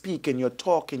 you are speaking, you're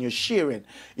talking, you're sharing.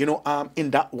 In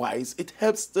that wise, it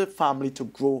helps the family to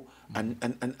grow and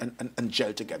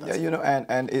gel together. Yeah,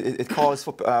 and it calls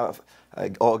for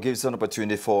or gives an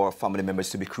opportunity for family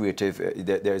members to be creative.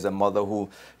 There is a mother who,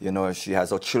 she has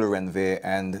her children there,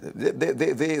 and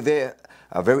they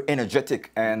are very energetic,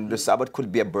 and the Sabbath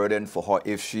could be a burden for her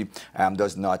if she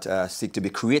does not seek to be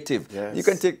creative. Yes. You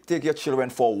can take your children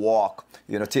for a walk.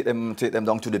 Take them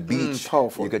down to the beach.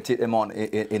 Powerful. You can take them on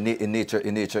in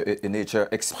nature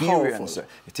experience. Powerful.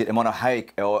 You take them on a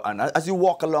hike, and as you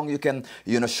walk along, you can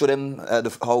show them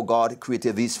how God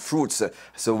created these fruits.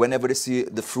 So whenever they see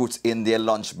the fruits in their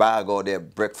lunch bag or their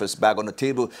breakfast bag on the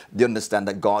table, they understand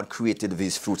that God created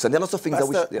these fruits. And there are lots of things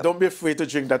Pastor, that we don't be afraid to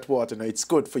drink that water. No, it's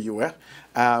good for you,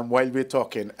 while we're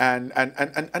talking.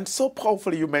 And so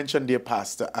powerfully you mentioned, dear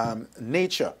Pastor,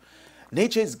 nature.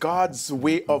 Nature is God's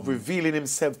way of revealing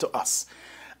himself to us.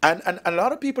 And a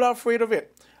lot of people are afraid of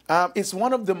it. It's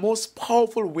one of the most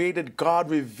powerful ways that God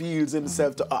reveals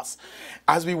himself to us.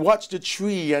 As we watch the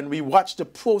tree and we watch the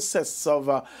process of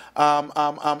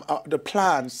the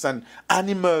plants and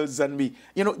animals, and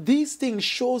these things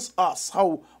shows us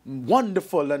how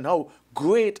wonderful and how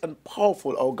great and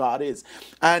powerful our God is.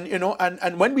 And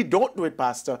and when we don't do it,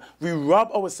 Pastor, we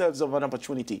rob ourselves of an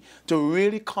opportunity to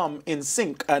really come in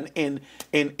sync and in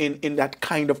that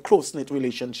kind of close-knit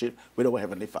relationship with our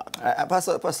Heavenly Father.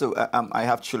 Pastor, I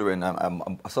have children.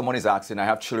 Someone is asking, I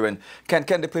have children. Can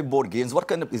they play board games?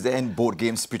 Is there any board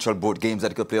games, spiritual board games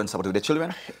that you could play on Sabbath with the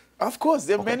children? Of course,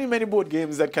 there are many board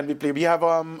games that can be played. We have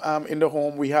in the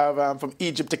home. We have from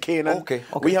Egypt to Canaan. Okay.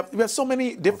 We have so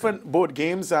many different board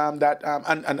games that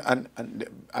and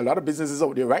a lot of businesses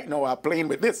out there right now are playing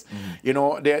with this.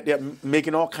 They're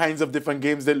making all kinds of different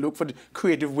games. They look for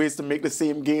creative ways to make the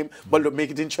same game, but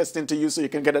make it interesting to you so you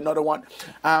can get another one.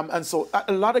 And so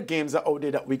a lot of games are out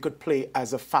there that we could play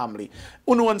as a family.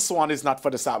 Uno and so on is not for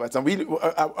the Sabbath,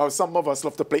 and some of us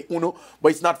love to play Uno, but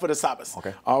it's not for the Sabbath.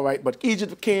 Okay. All right, but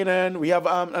Egypt, Canaan. We have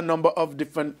a number of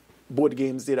different board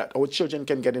games there that our children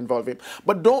can get involved in.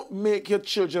 But don't make your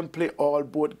children play all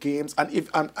board games. And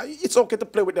it's okay to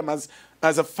play with them as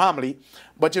a family,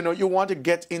 but you want to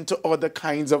get into other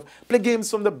kinds of play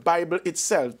games from the Bible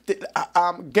itself.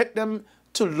 Get them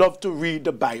to love to read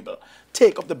the Bible.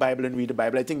 Take up the Bible and read the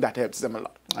Bible. I think that helps them a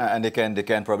lot. And they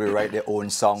can probably write their own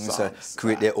songs,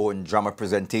 create their own drama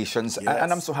presentations. Yes.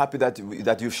 And I'm so happy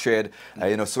that you've shared,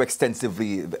 so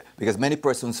extensively, because many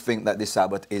persons think that the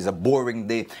Sabbath is a boring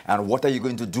day, and what are you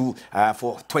going to do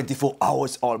for 24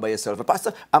 hours all by yourself? But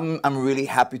Pastor, I'm really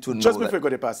happy to know. Just before you go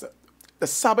there, Pastor, the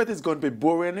Sabbath is going to be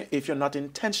boring if you're not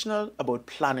intentional about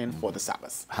planning for the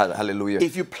Sabbath. Hallelujah.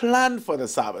 If you plan for the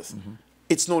Sabbath,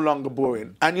 it's no longer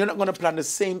boring. And you're not going to plan the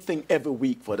same thing every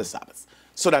week for the Sabbath.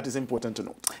 So that is important to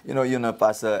know.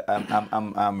 Pastor,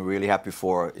 I'm really happy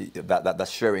for that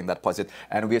sharing, that positive.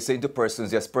 And we are saying to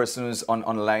persons, yes, persons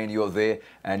online, you're there,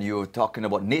 and you're talking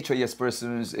about nature. Yes,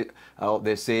 persons out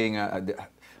there saying,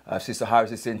 Sister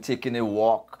Harris is saying, taking a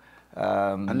walk.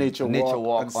 A nature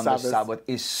walk on the Sabbath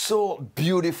is so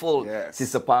beautiful. Yes.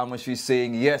 Sister Palmer, she's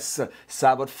saying, yes,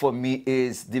 Sabbath for me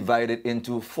is divided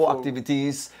into 4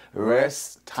 activities: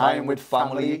 rest, time with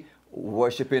family,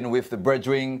 worshiping with the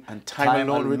brethren, and time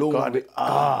alone with God.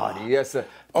 Yes.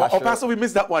 Pastor, we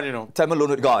missed that one, Time alone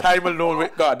with God. Time alone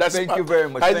with God. Thank you very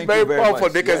much. That's very powerful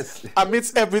much. Because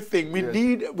amidst everything,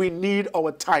 we need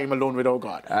our time alone with our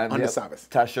God on the Sabbath.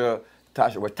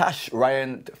 Tash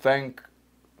Ryan,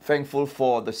 thankful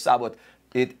for the Sabbath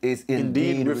It is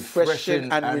indeed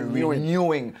refreshing and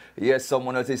renewing. Yes,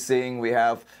 someone else is saying we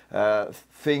have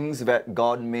things that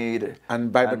God made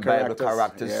and Bible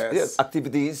characters. Yes,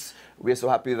 activities. We are so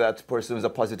happy that person is a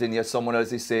positive. Yes, someone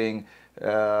else is saying,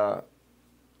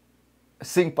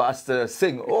 sing, Pastor,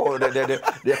 sing. Oh,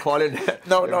 they're calling.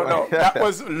 No. That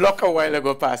was luck a while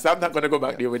ago, Pastor. I'm not going to go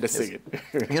back there with the singing.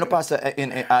 You know, Pastor,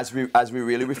 as we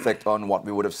really reflect on what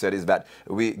we would have said is that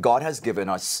God has given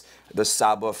us the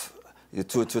Sabbath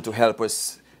to help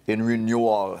us in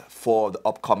renewal for the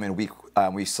upcoming week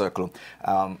cycle,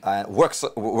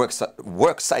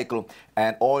 work cycle,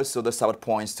 and also the Sabbath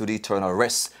points to the eternal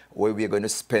rest, where we are going to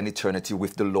spend eternity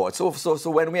with the Lord. So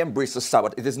when we embrace the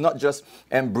Sabbath, it is not just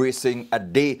embracing a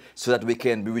day so that we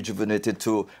can be rejuvenated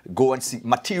to go and see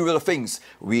material things.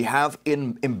 We have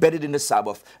embedded in the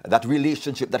Sabbath that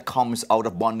relationship that comes out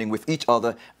of bonding with each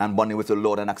other and bonding with the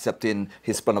Lord and accepting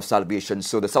His plan of salvation.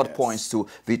 So the Sabbath points to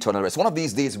the eternal rest. One of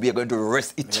these days we are going to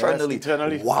rest eternally.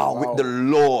 Wow, with the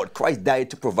Lord. Christ died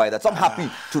to provide that. So I'm happy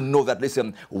to know that,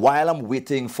 listen, while I'm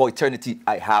waiting for eternity,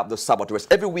 I have the Sabbath rest.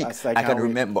 Every week I can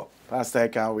remember. Pastor, I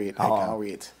can't wait. I can't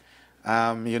wait.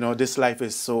 You know, this life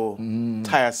is so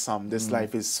tiresome. This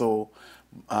life is so,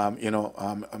 I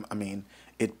mean,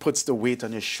 it puts the weight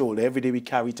on your shoulder. Every day we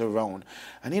carry it around.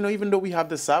 And, you know, even though we have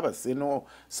the Sabbath, you know,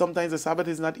 sometimes the Sabbath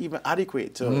is not even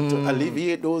adequate to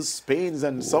alleviate those pains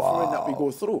and suffering that we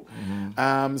go through.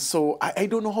 So I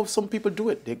don't know how some people do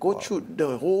it. They go through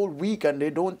the whole week and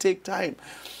they don't take time.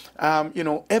 You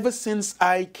know, ever since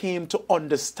I came to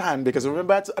understand, because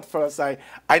remember at first I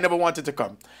never wanted to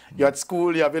come. You're at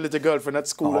school, you have your little girlfriend at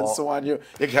school and so on, you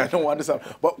kind of understand.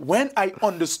 But when I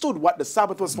understood what the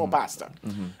Sabbath was for, Pastor,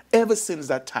 ever since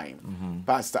that time,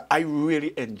 Pastor, I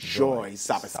really enjoy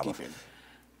Sabbath keeping.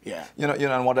 Yeah. You know,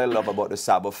 and what I love about the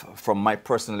Sabbath from my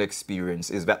personal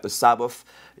experience is that the Sabbath,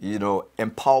 you know,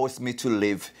 empowers me to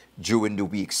live during the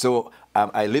week. So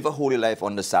I live a holy life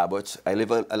on the Sabbath. I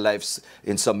live a life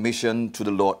in submission to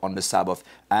the Lord on the Sabbath.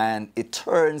 And it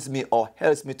turns me or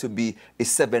helps me to be a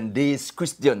 7 days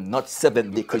Christian, not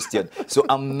 7-day Christian. So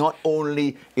I'm not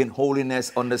only in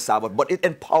holiness on the Sabbath, but it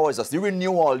empowers us. The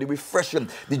renewal, the refreshing,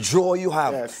 the joy you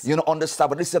have, you know, on the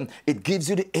Sabbath. Listen, it gives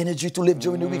you the energy to live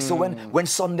during the week. So when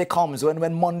Sunday comes,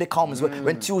 when Monday comes,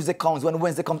 when Tuesday comes, when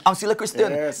Wednesday comes, I'm still a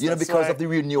Christian, you know, because of the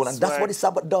renewal. And that's what the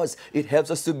Sabbath does. It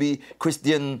helps us to be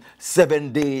Christian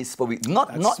 7 days per week,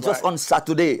 not just on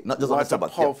Saturday, not just on the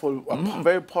Sabbath. A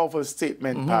very powerful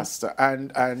statement, Pastor.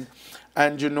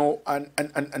 And you know,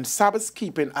 and Sabbath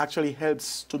keeping actually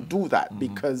helps to do that,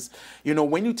 because, you know,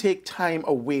 when you take time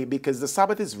away, because the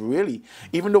Sabbath is really,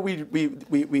 even though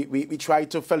we try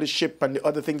to fellowship and the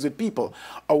other things with people,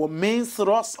 our main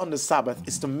thrust on the Sabbath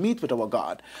is to meet with our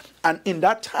God. And in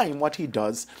that time, what He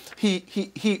does,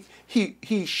 He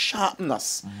sharpens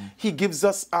us. He gives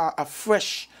us a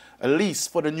fresh lease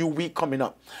for the new week coming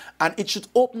up. And it should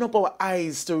open up our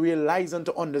eyes to realize and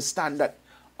to understand that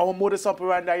our modus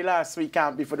operandi last week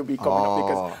can't be for the week coming up,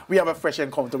 because we have a fresh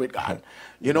encounter with God.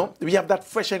 You know, we have that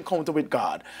fresh encounter with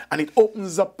God, and it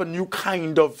opens up a new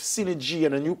kind of synergy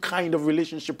and a new kind of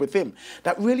relationship with Him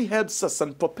that really helps us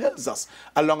and propels us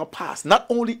along a path, not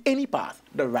only any path,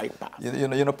 the right path. You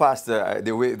know, Pastor,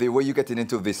 the way you're getting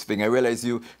into this thing, I realize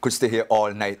you could stay here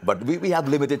all night, but we have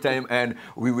limited time and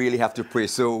we really have to pray.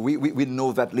 So we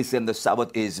know that, listen, the Sabbath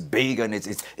is big and it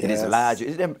is large.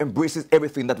 It embraces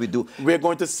everything that we do. We're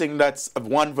going to sing that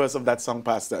one verse of that song,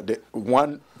 Pastor, the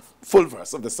one full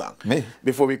verse of the song. Me?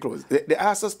 Before we close. They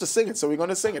asked us to sing it, so we're going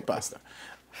to sing it, Pastor.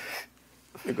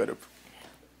 We're going to.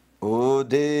 O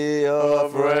day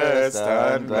of rest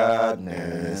and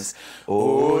gladness,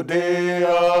 O day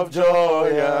of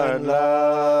joy and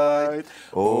light,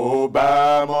 O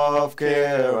balm of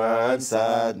care and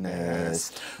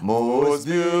sadness, most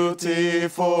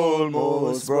beautiful,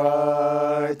 most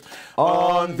bright,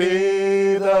 on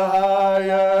thee the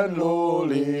high and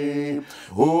lowly,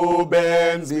 who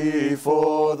bends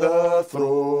before the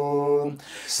throne,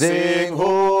 sing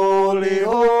holy,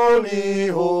 holy,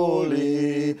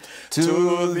 holy,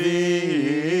 to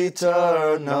the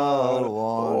eternal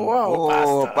one.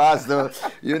 Wow, Pastor.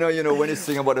 You know, when you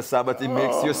sing about the Sabbath, it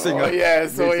makes you a singer. Oh,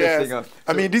 yes.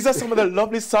 I mean, these are some of the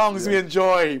lovely songs we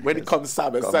enjoy when it comes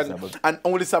Sabbath. And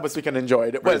only Sabbath we can enjoy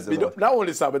it. Well, not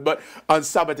only Sabbath, but on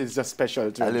Sabbath it's just special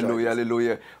to enjoy.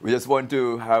 Hallelujah. We just want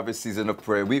to have a season of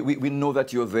prayer. We know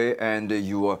that you're there and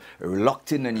you are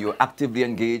locked in and you're actively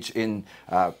engaged in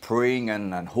praying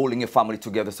and holding your family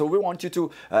together. So we want you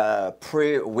to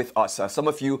pray with us. Some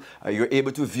of you, you're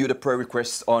able to view view the prayer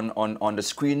requests on the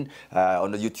screen,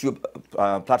 on the YouTube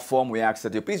platform, we ask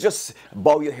that you please just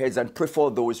bow your heads and pray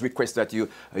for those requests that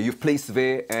you've placed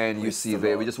there and you see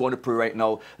there. We just want to pray right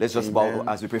now. Let's just bow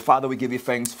as we pray. Father, we give you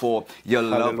thanks for your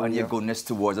love and your goodness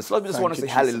towards us. Lord, we just want to say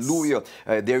hallelujah.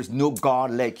 There is no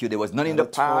God like you. There was none in the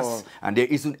past, and there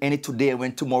isn't any today. And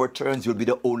when tomorrow turns, you'll be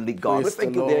the only God. We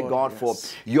thank you, dear God, for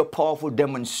your powerful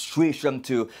demonstration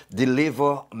to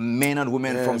deliver men and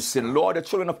women from sin. Lord, the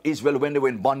children of Israel, when they were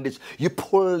in bondage, you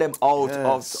pulled them out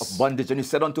of bondage, and you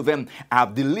said unto them, I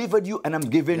have delivered you, and I'm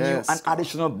giving you an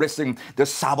additional blessing, the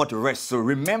Sabbath rest. So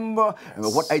remember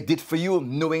what I did for you,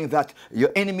 knowing that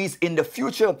your enemies in the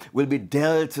future will be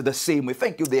dealt the same way.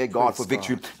 Thank you, dear God, for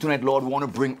victory. Tonight, Lord, we want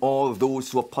to bring all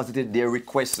those who have posited their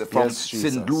requests from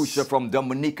St. Lucia, from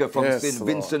Dominica, from St.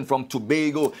 Vincent, from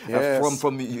Tobago,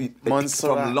 from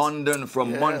London,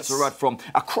 from Montserrat, from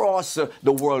across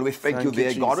the world. We thank you,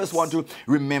 dear God. I just want to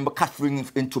remember Catherine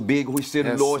in Tobago, who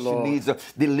said, Lord, she needs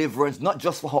deliverance, not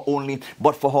just for her only,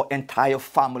 but for her entire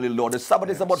family, Lord. The Sabbath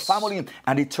is about family,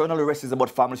 and eternal rest is about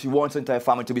family. She wants her entire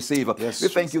family to be saved. We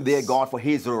thank you, dear God, for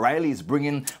Hazel Riley is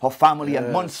bringing her family at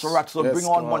Montserrat. So bring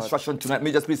on Montserrat tonight.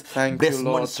 May just please bless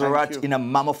Montserrat in a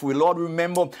mammoth way. Lord,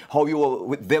 remember how you were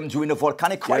with them during the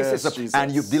volcanic crisis,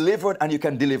 and you've delivered and you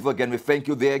can deliver again. We thank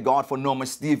you, dear God, for Norma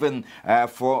Stephen,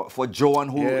 for Joan,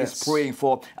 who is praying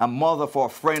for a mother, for a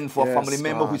friend, for a family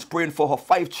member who is praying for her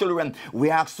 5 children. We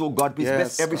ask, oh God, please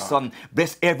bless every son,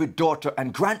 bless every daughter,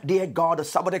 and grant, dear God, a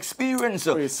Sabbath experience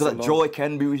so that joy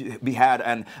can be had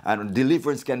and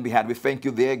deliverance can be had. We thank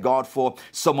you, dear God, for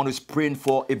someone who's praying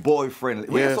for a boyfriend.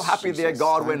 We're so happy, dear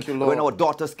God, when our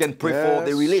daughters can pray for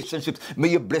their relationships. May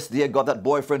you bless, dear God, that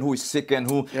boyfriend who is sick and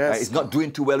who is not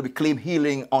doing too well. We claim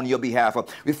healing on your behalf.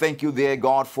 We thank you, dear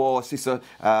God, for Sister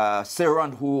Sarah,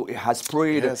 who has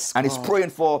prayed and is praying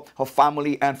for her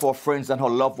family and for her friends and her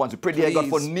loved ones. We pray, dear God,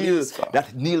 for Neil,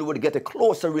 that Neil would get a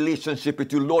closer relationship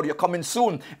with you. Lord, you're coming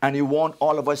soon, and you want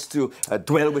all of us to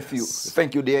dwell with you.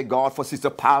 Thank you, dear God, for Sister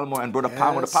Palmer and Brother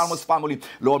Palmer, the Palmer's family.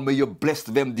 Lord, may you bless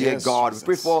them, dear God. We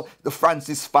pray for the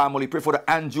Francis family. Pray for the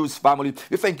Andrews family.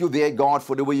 We thank you, dear God,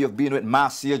 for the way you've been with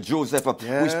Marcia Joseph,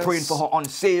 who is praying for her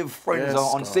unsaved friends,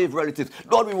 her unsaved relatives.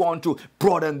 Lord, we want to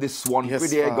broaden this one. Pray,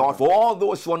 dear God, for all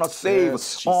those who are not saved,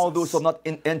 all those who have not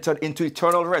entered into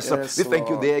eternal rest. We thank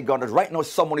you, dear God, that right now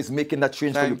someone is making that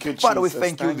change for you. Father, we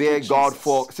thank you, dear God,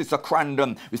 for Sister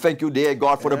Crandon. We thank you, dear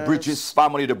God, for the Bridges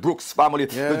family, the Brooks family,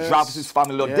 the Jarvis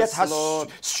family, Lord. Death has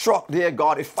struck, dear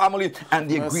God, a family, and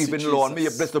they're grieving, Lord. May you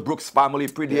bless the Brooks family.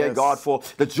 Pray, dear God, for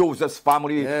the Josephs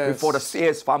family, for the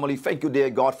Sayers family. Thank you, dear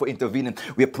God, for intervening.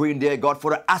 We're praying, dear God,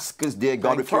 for the Askers, dear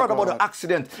God. We've heard about the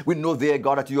accident. We know, dear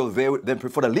God, that you're there with them.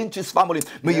 For the Lynch's family,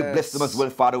 may you bless them as well,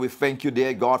 Father. We thank you,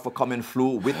 dear God, for coming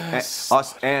through with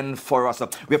us and for us.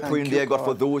 We're praying, dear God,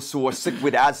 for those who are sick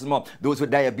with asthma, those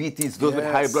with diabetes, those with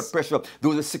high blood pressure,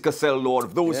 those with sickle cell,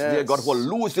 Lord. Those, dear God, who are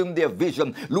losing their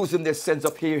vision, losing their sense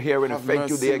of hearing. Thank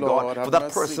you, dear God, for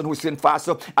that person who's saying,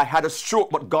 Pastor, I had a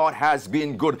stroke, but God has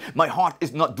been good. My heart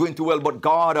is not doing too well, but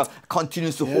God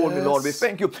continues to hold me, Lord. We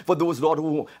thank you for those, Lord,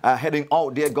 who are heading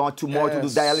out, dear God, tomorrow to do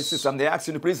dialysis, and they're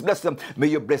asking you, please bless them. May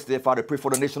you bless, dear Father. Pray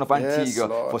for the nation of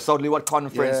Antigua, for South Leeward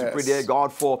Conference. We pray, dear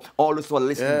God, for all those who are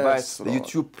listening via the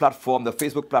YouTube platform, the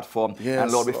Facebook platform.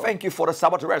 And Lord, we thank you for the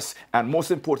Sabbath rest, and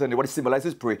most importantly, what it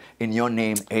symbolizes, pray in your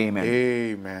name. Amen.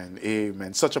 Amen.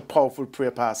 Amen. Such a powerful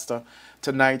prayer, Pastor.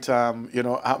 Tonight, you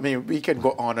know, I mean, we can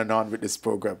go on and on with this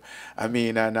program. I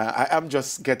mean, and I'm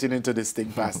just getting into this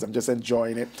thing, Pastor. I'm just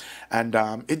enjoying it. And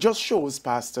it just shows,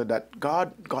 Pastor, that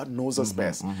God knows us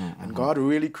best. And God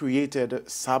really created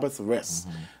Sabbath rest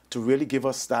to really give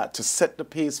us that, to set the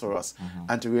pace for us,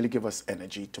 and to really give us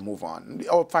energy to move on.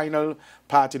 Our final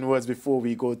parting words before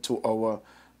we go to our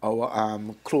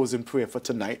closing prayer for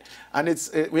tonight. And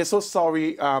we're so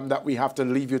sorry that we have to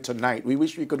leave you tonight. We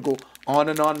wish we could go on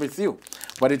and on with you.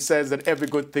 But it says that every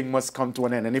good thing must come to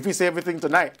an end. And if we say everything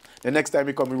tonight, the next time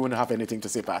we come, we won't have anything to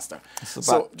say, Pastor.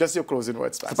 So just your closing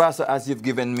words, Pastor. So, Pastor, as you've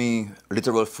given me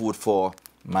literal food for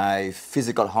my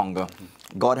physical hunger,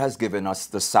 God has given us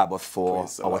the Sabbath for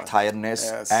our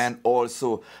tiredness, and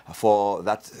also for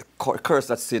that curse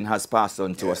that sin has passed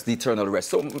on to us, the eternal rest.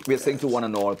 So we're saying to one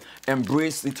and all,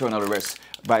 embrace the eternal rest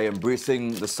by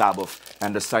embracing the Sabbath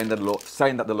and the sign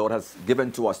that the Lord has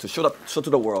given to us to show to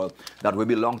the world that we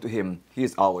belong to Him, He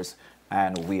is ours,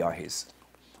 and we are His.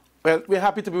 Well, we're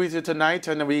happy to be with you tonight,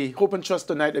 and we hope and trust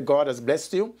tonight that God has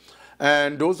blessed you.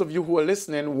 And those of you who are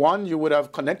listening, one, you would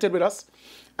have connected with us,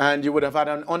 and you would have had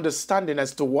an understanding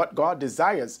as to what God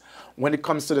desires when it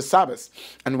comes to the Sabbath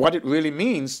and what it really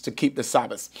means to keep the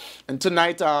Sabbath. And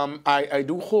tonight, I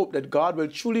do hope that God will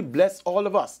truly bless all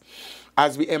of us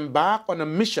as we embark on a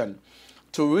mission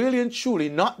to really and truly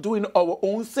not doing our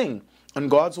own thing on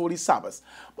God's holy Sabbath,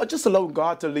 but just allowing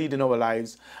God to lead in our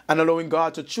lives and allowing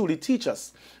God to truly teach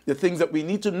us the things that we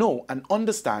need to know and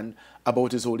understand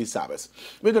about His holy Sabbath.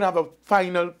 We're going to have a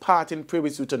final part in prayer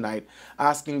with you tonight,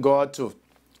 asking God to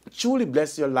truly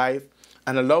bless your life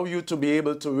and allow you to be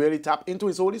able to really tap into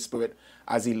His Holy Spirit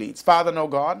as He leads. Father, now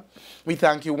God, we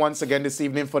thank you once again this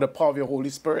evening for the power of your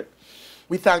Holy Spirit.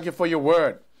 We thank you for your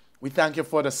word. We thank you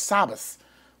for the Sabbath.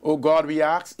 Oh God, we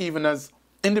ask even as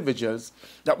individuals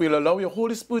that we'll allow your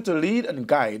Holy Spirit to lead and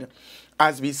guide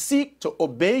as we seek to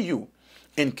obey you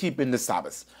in keeping the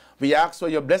Sabbath. We ask for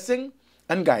your blessing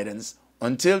and guidance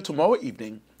until tomorrow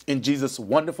evening. In Jesus'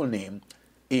 wonderful name,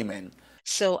 amen.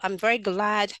 So I'm very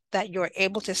glad that you're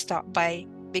able to stop by,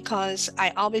 because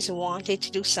I always wanted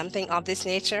to do something of this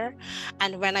nature.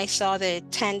 And when I saw the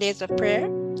 10 days of prayer,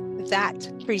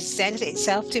 that presented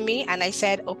itself to me. And I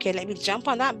said, okay, let me jump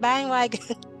on that bandwagon.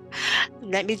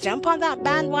 Let me jump on that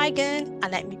bandwagon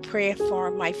and let me pray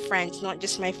for my friends, not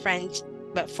just my friends,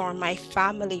 but for my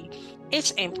family.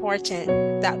 It's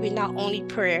important that we not only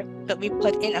pray, but we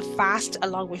put in a fast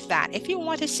along with that. If you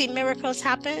want to see miracles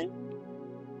happen,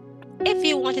 if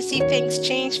you want to see things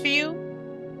change for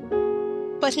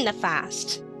you, put in a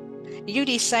fast. You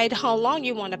decide how long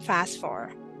you want to fast for,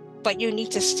 but you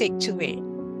need to stick to it.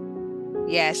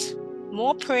 Yes,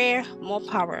 more prayer, more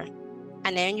power.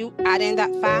 And then you add in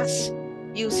that fast,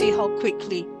 you'll see how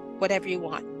quickly whatever you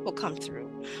want will come through.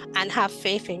 And have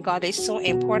faith in God. It's so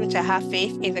important to have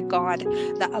faith in the God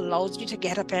that allows you to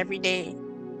get up every day,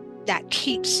 that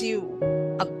keeps you.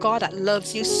 A God that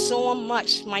loves you so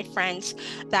much, my friends,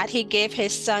 that He gave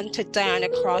His Son to die on the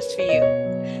cross for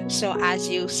you. So as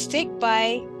you stick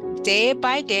by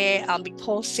day, I'll be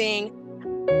posting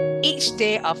each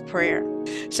day of prayer.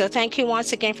 So thank you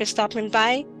once again for stopping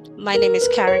by. My name is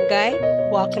Karen Guye.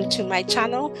 Welcome to my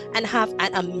channel and have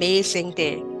an amazing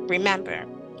day. Remember,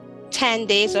 10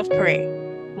 days of prayer,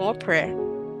 more,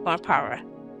 more power.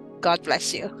 God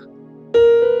bless you.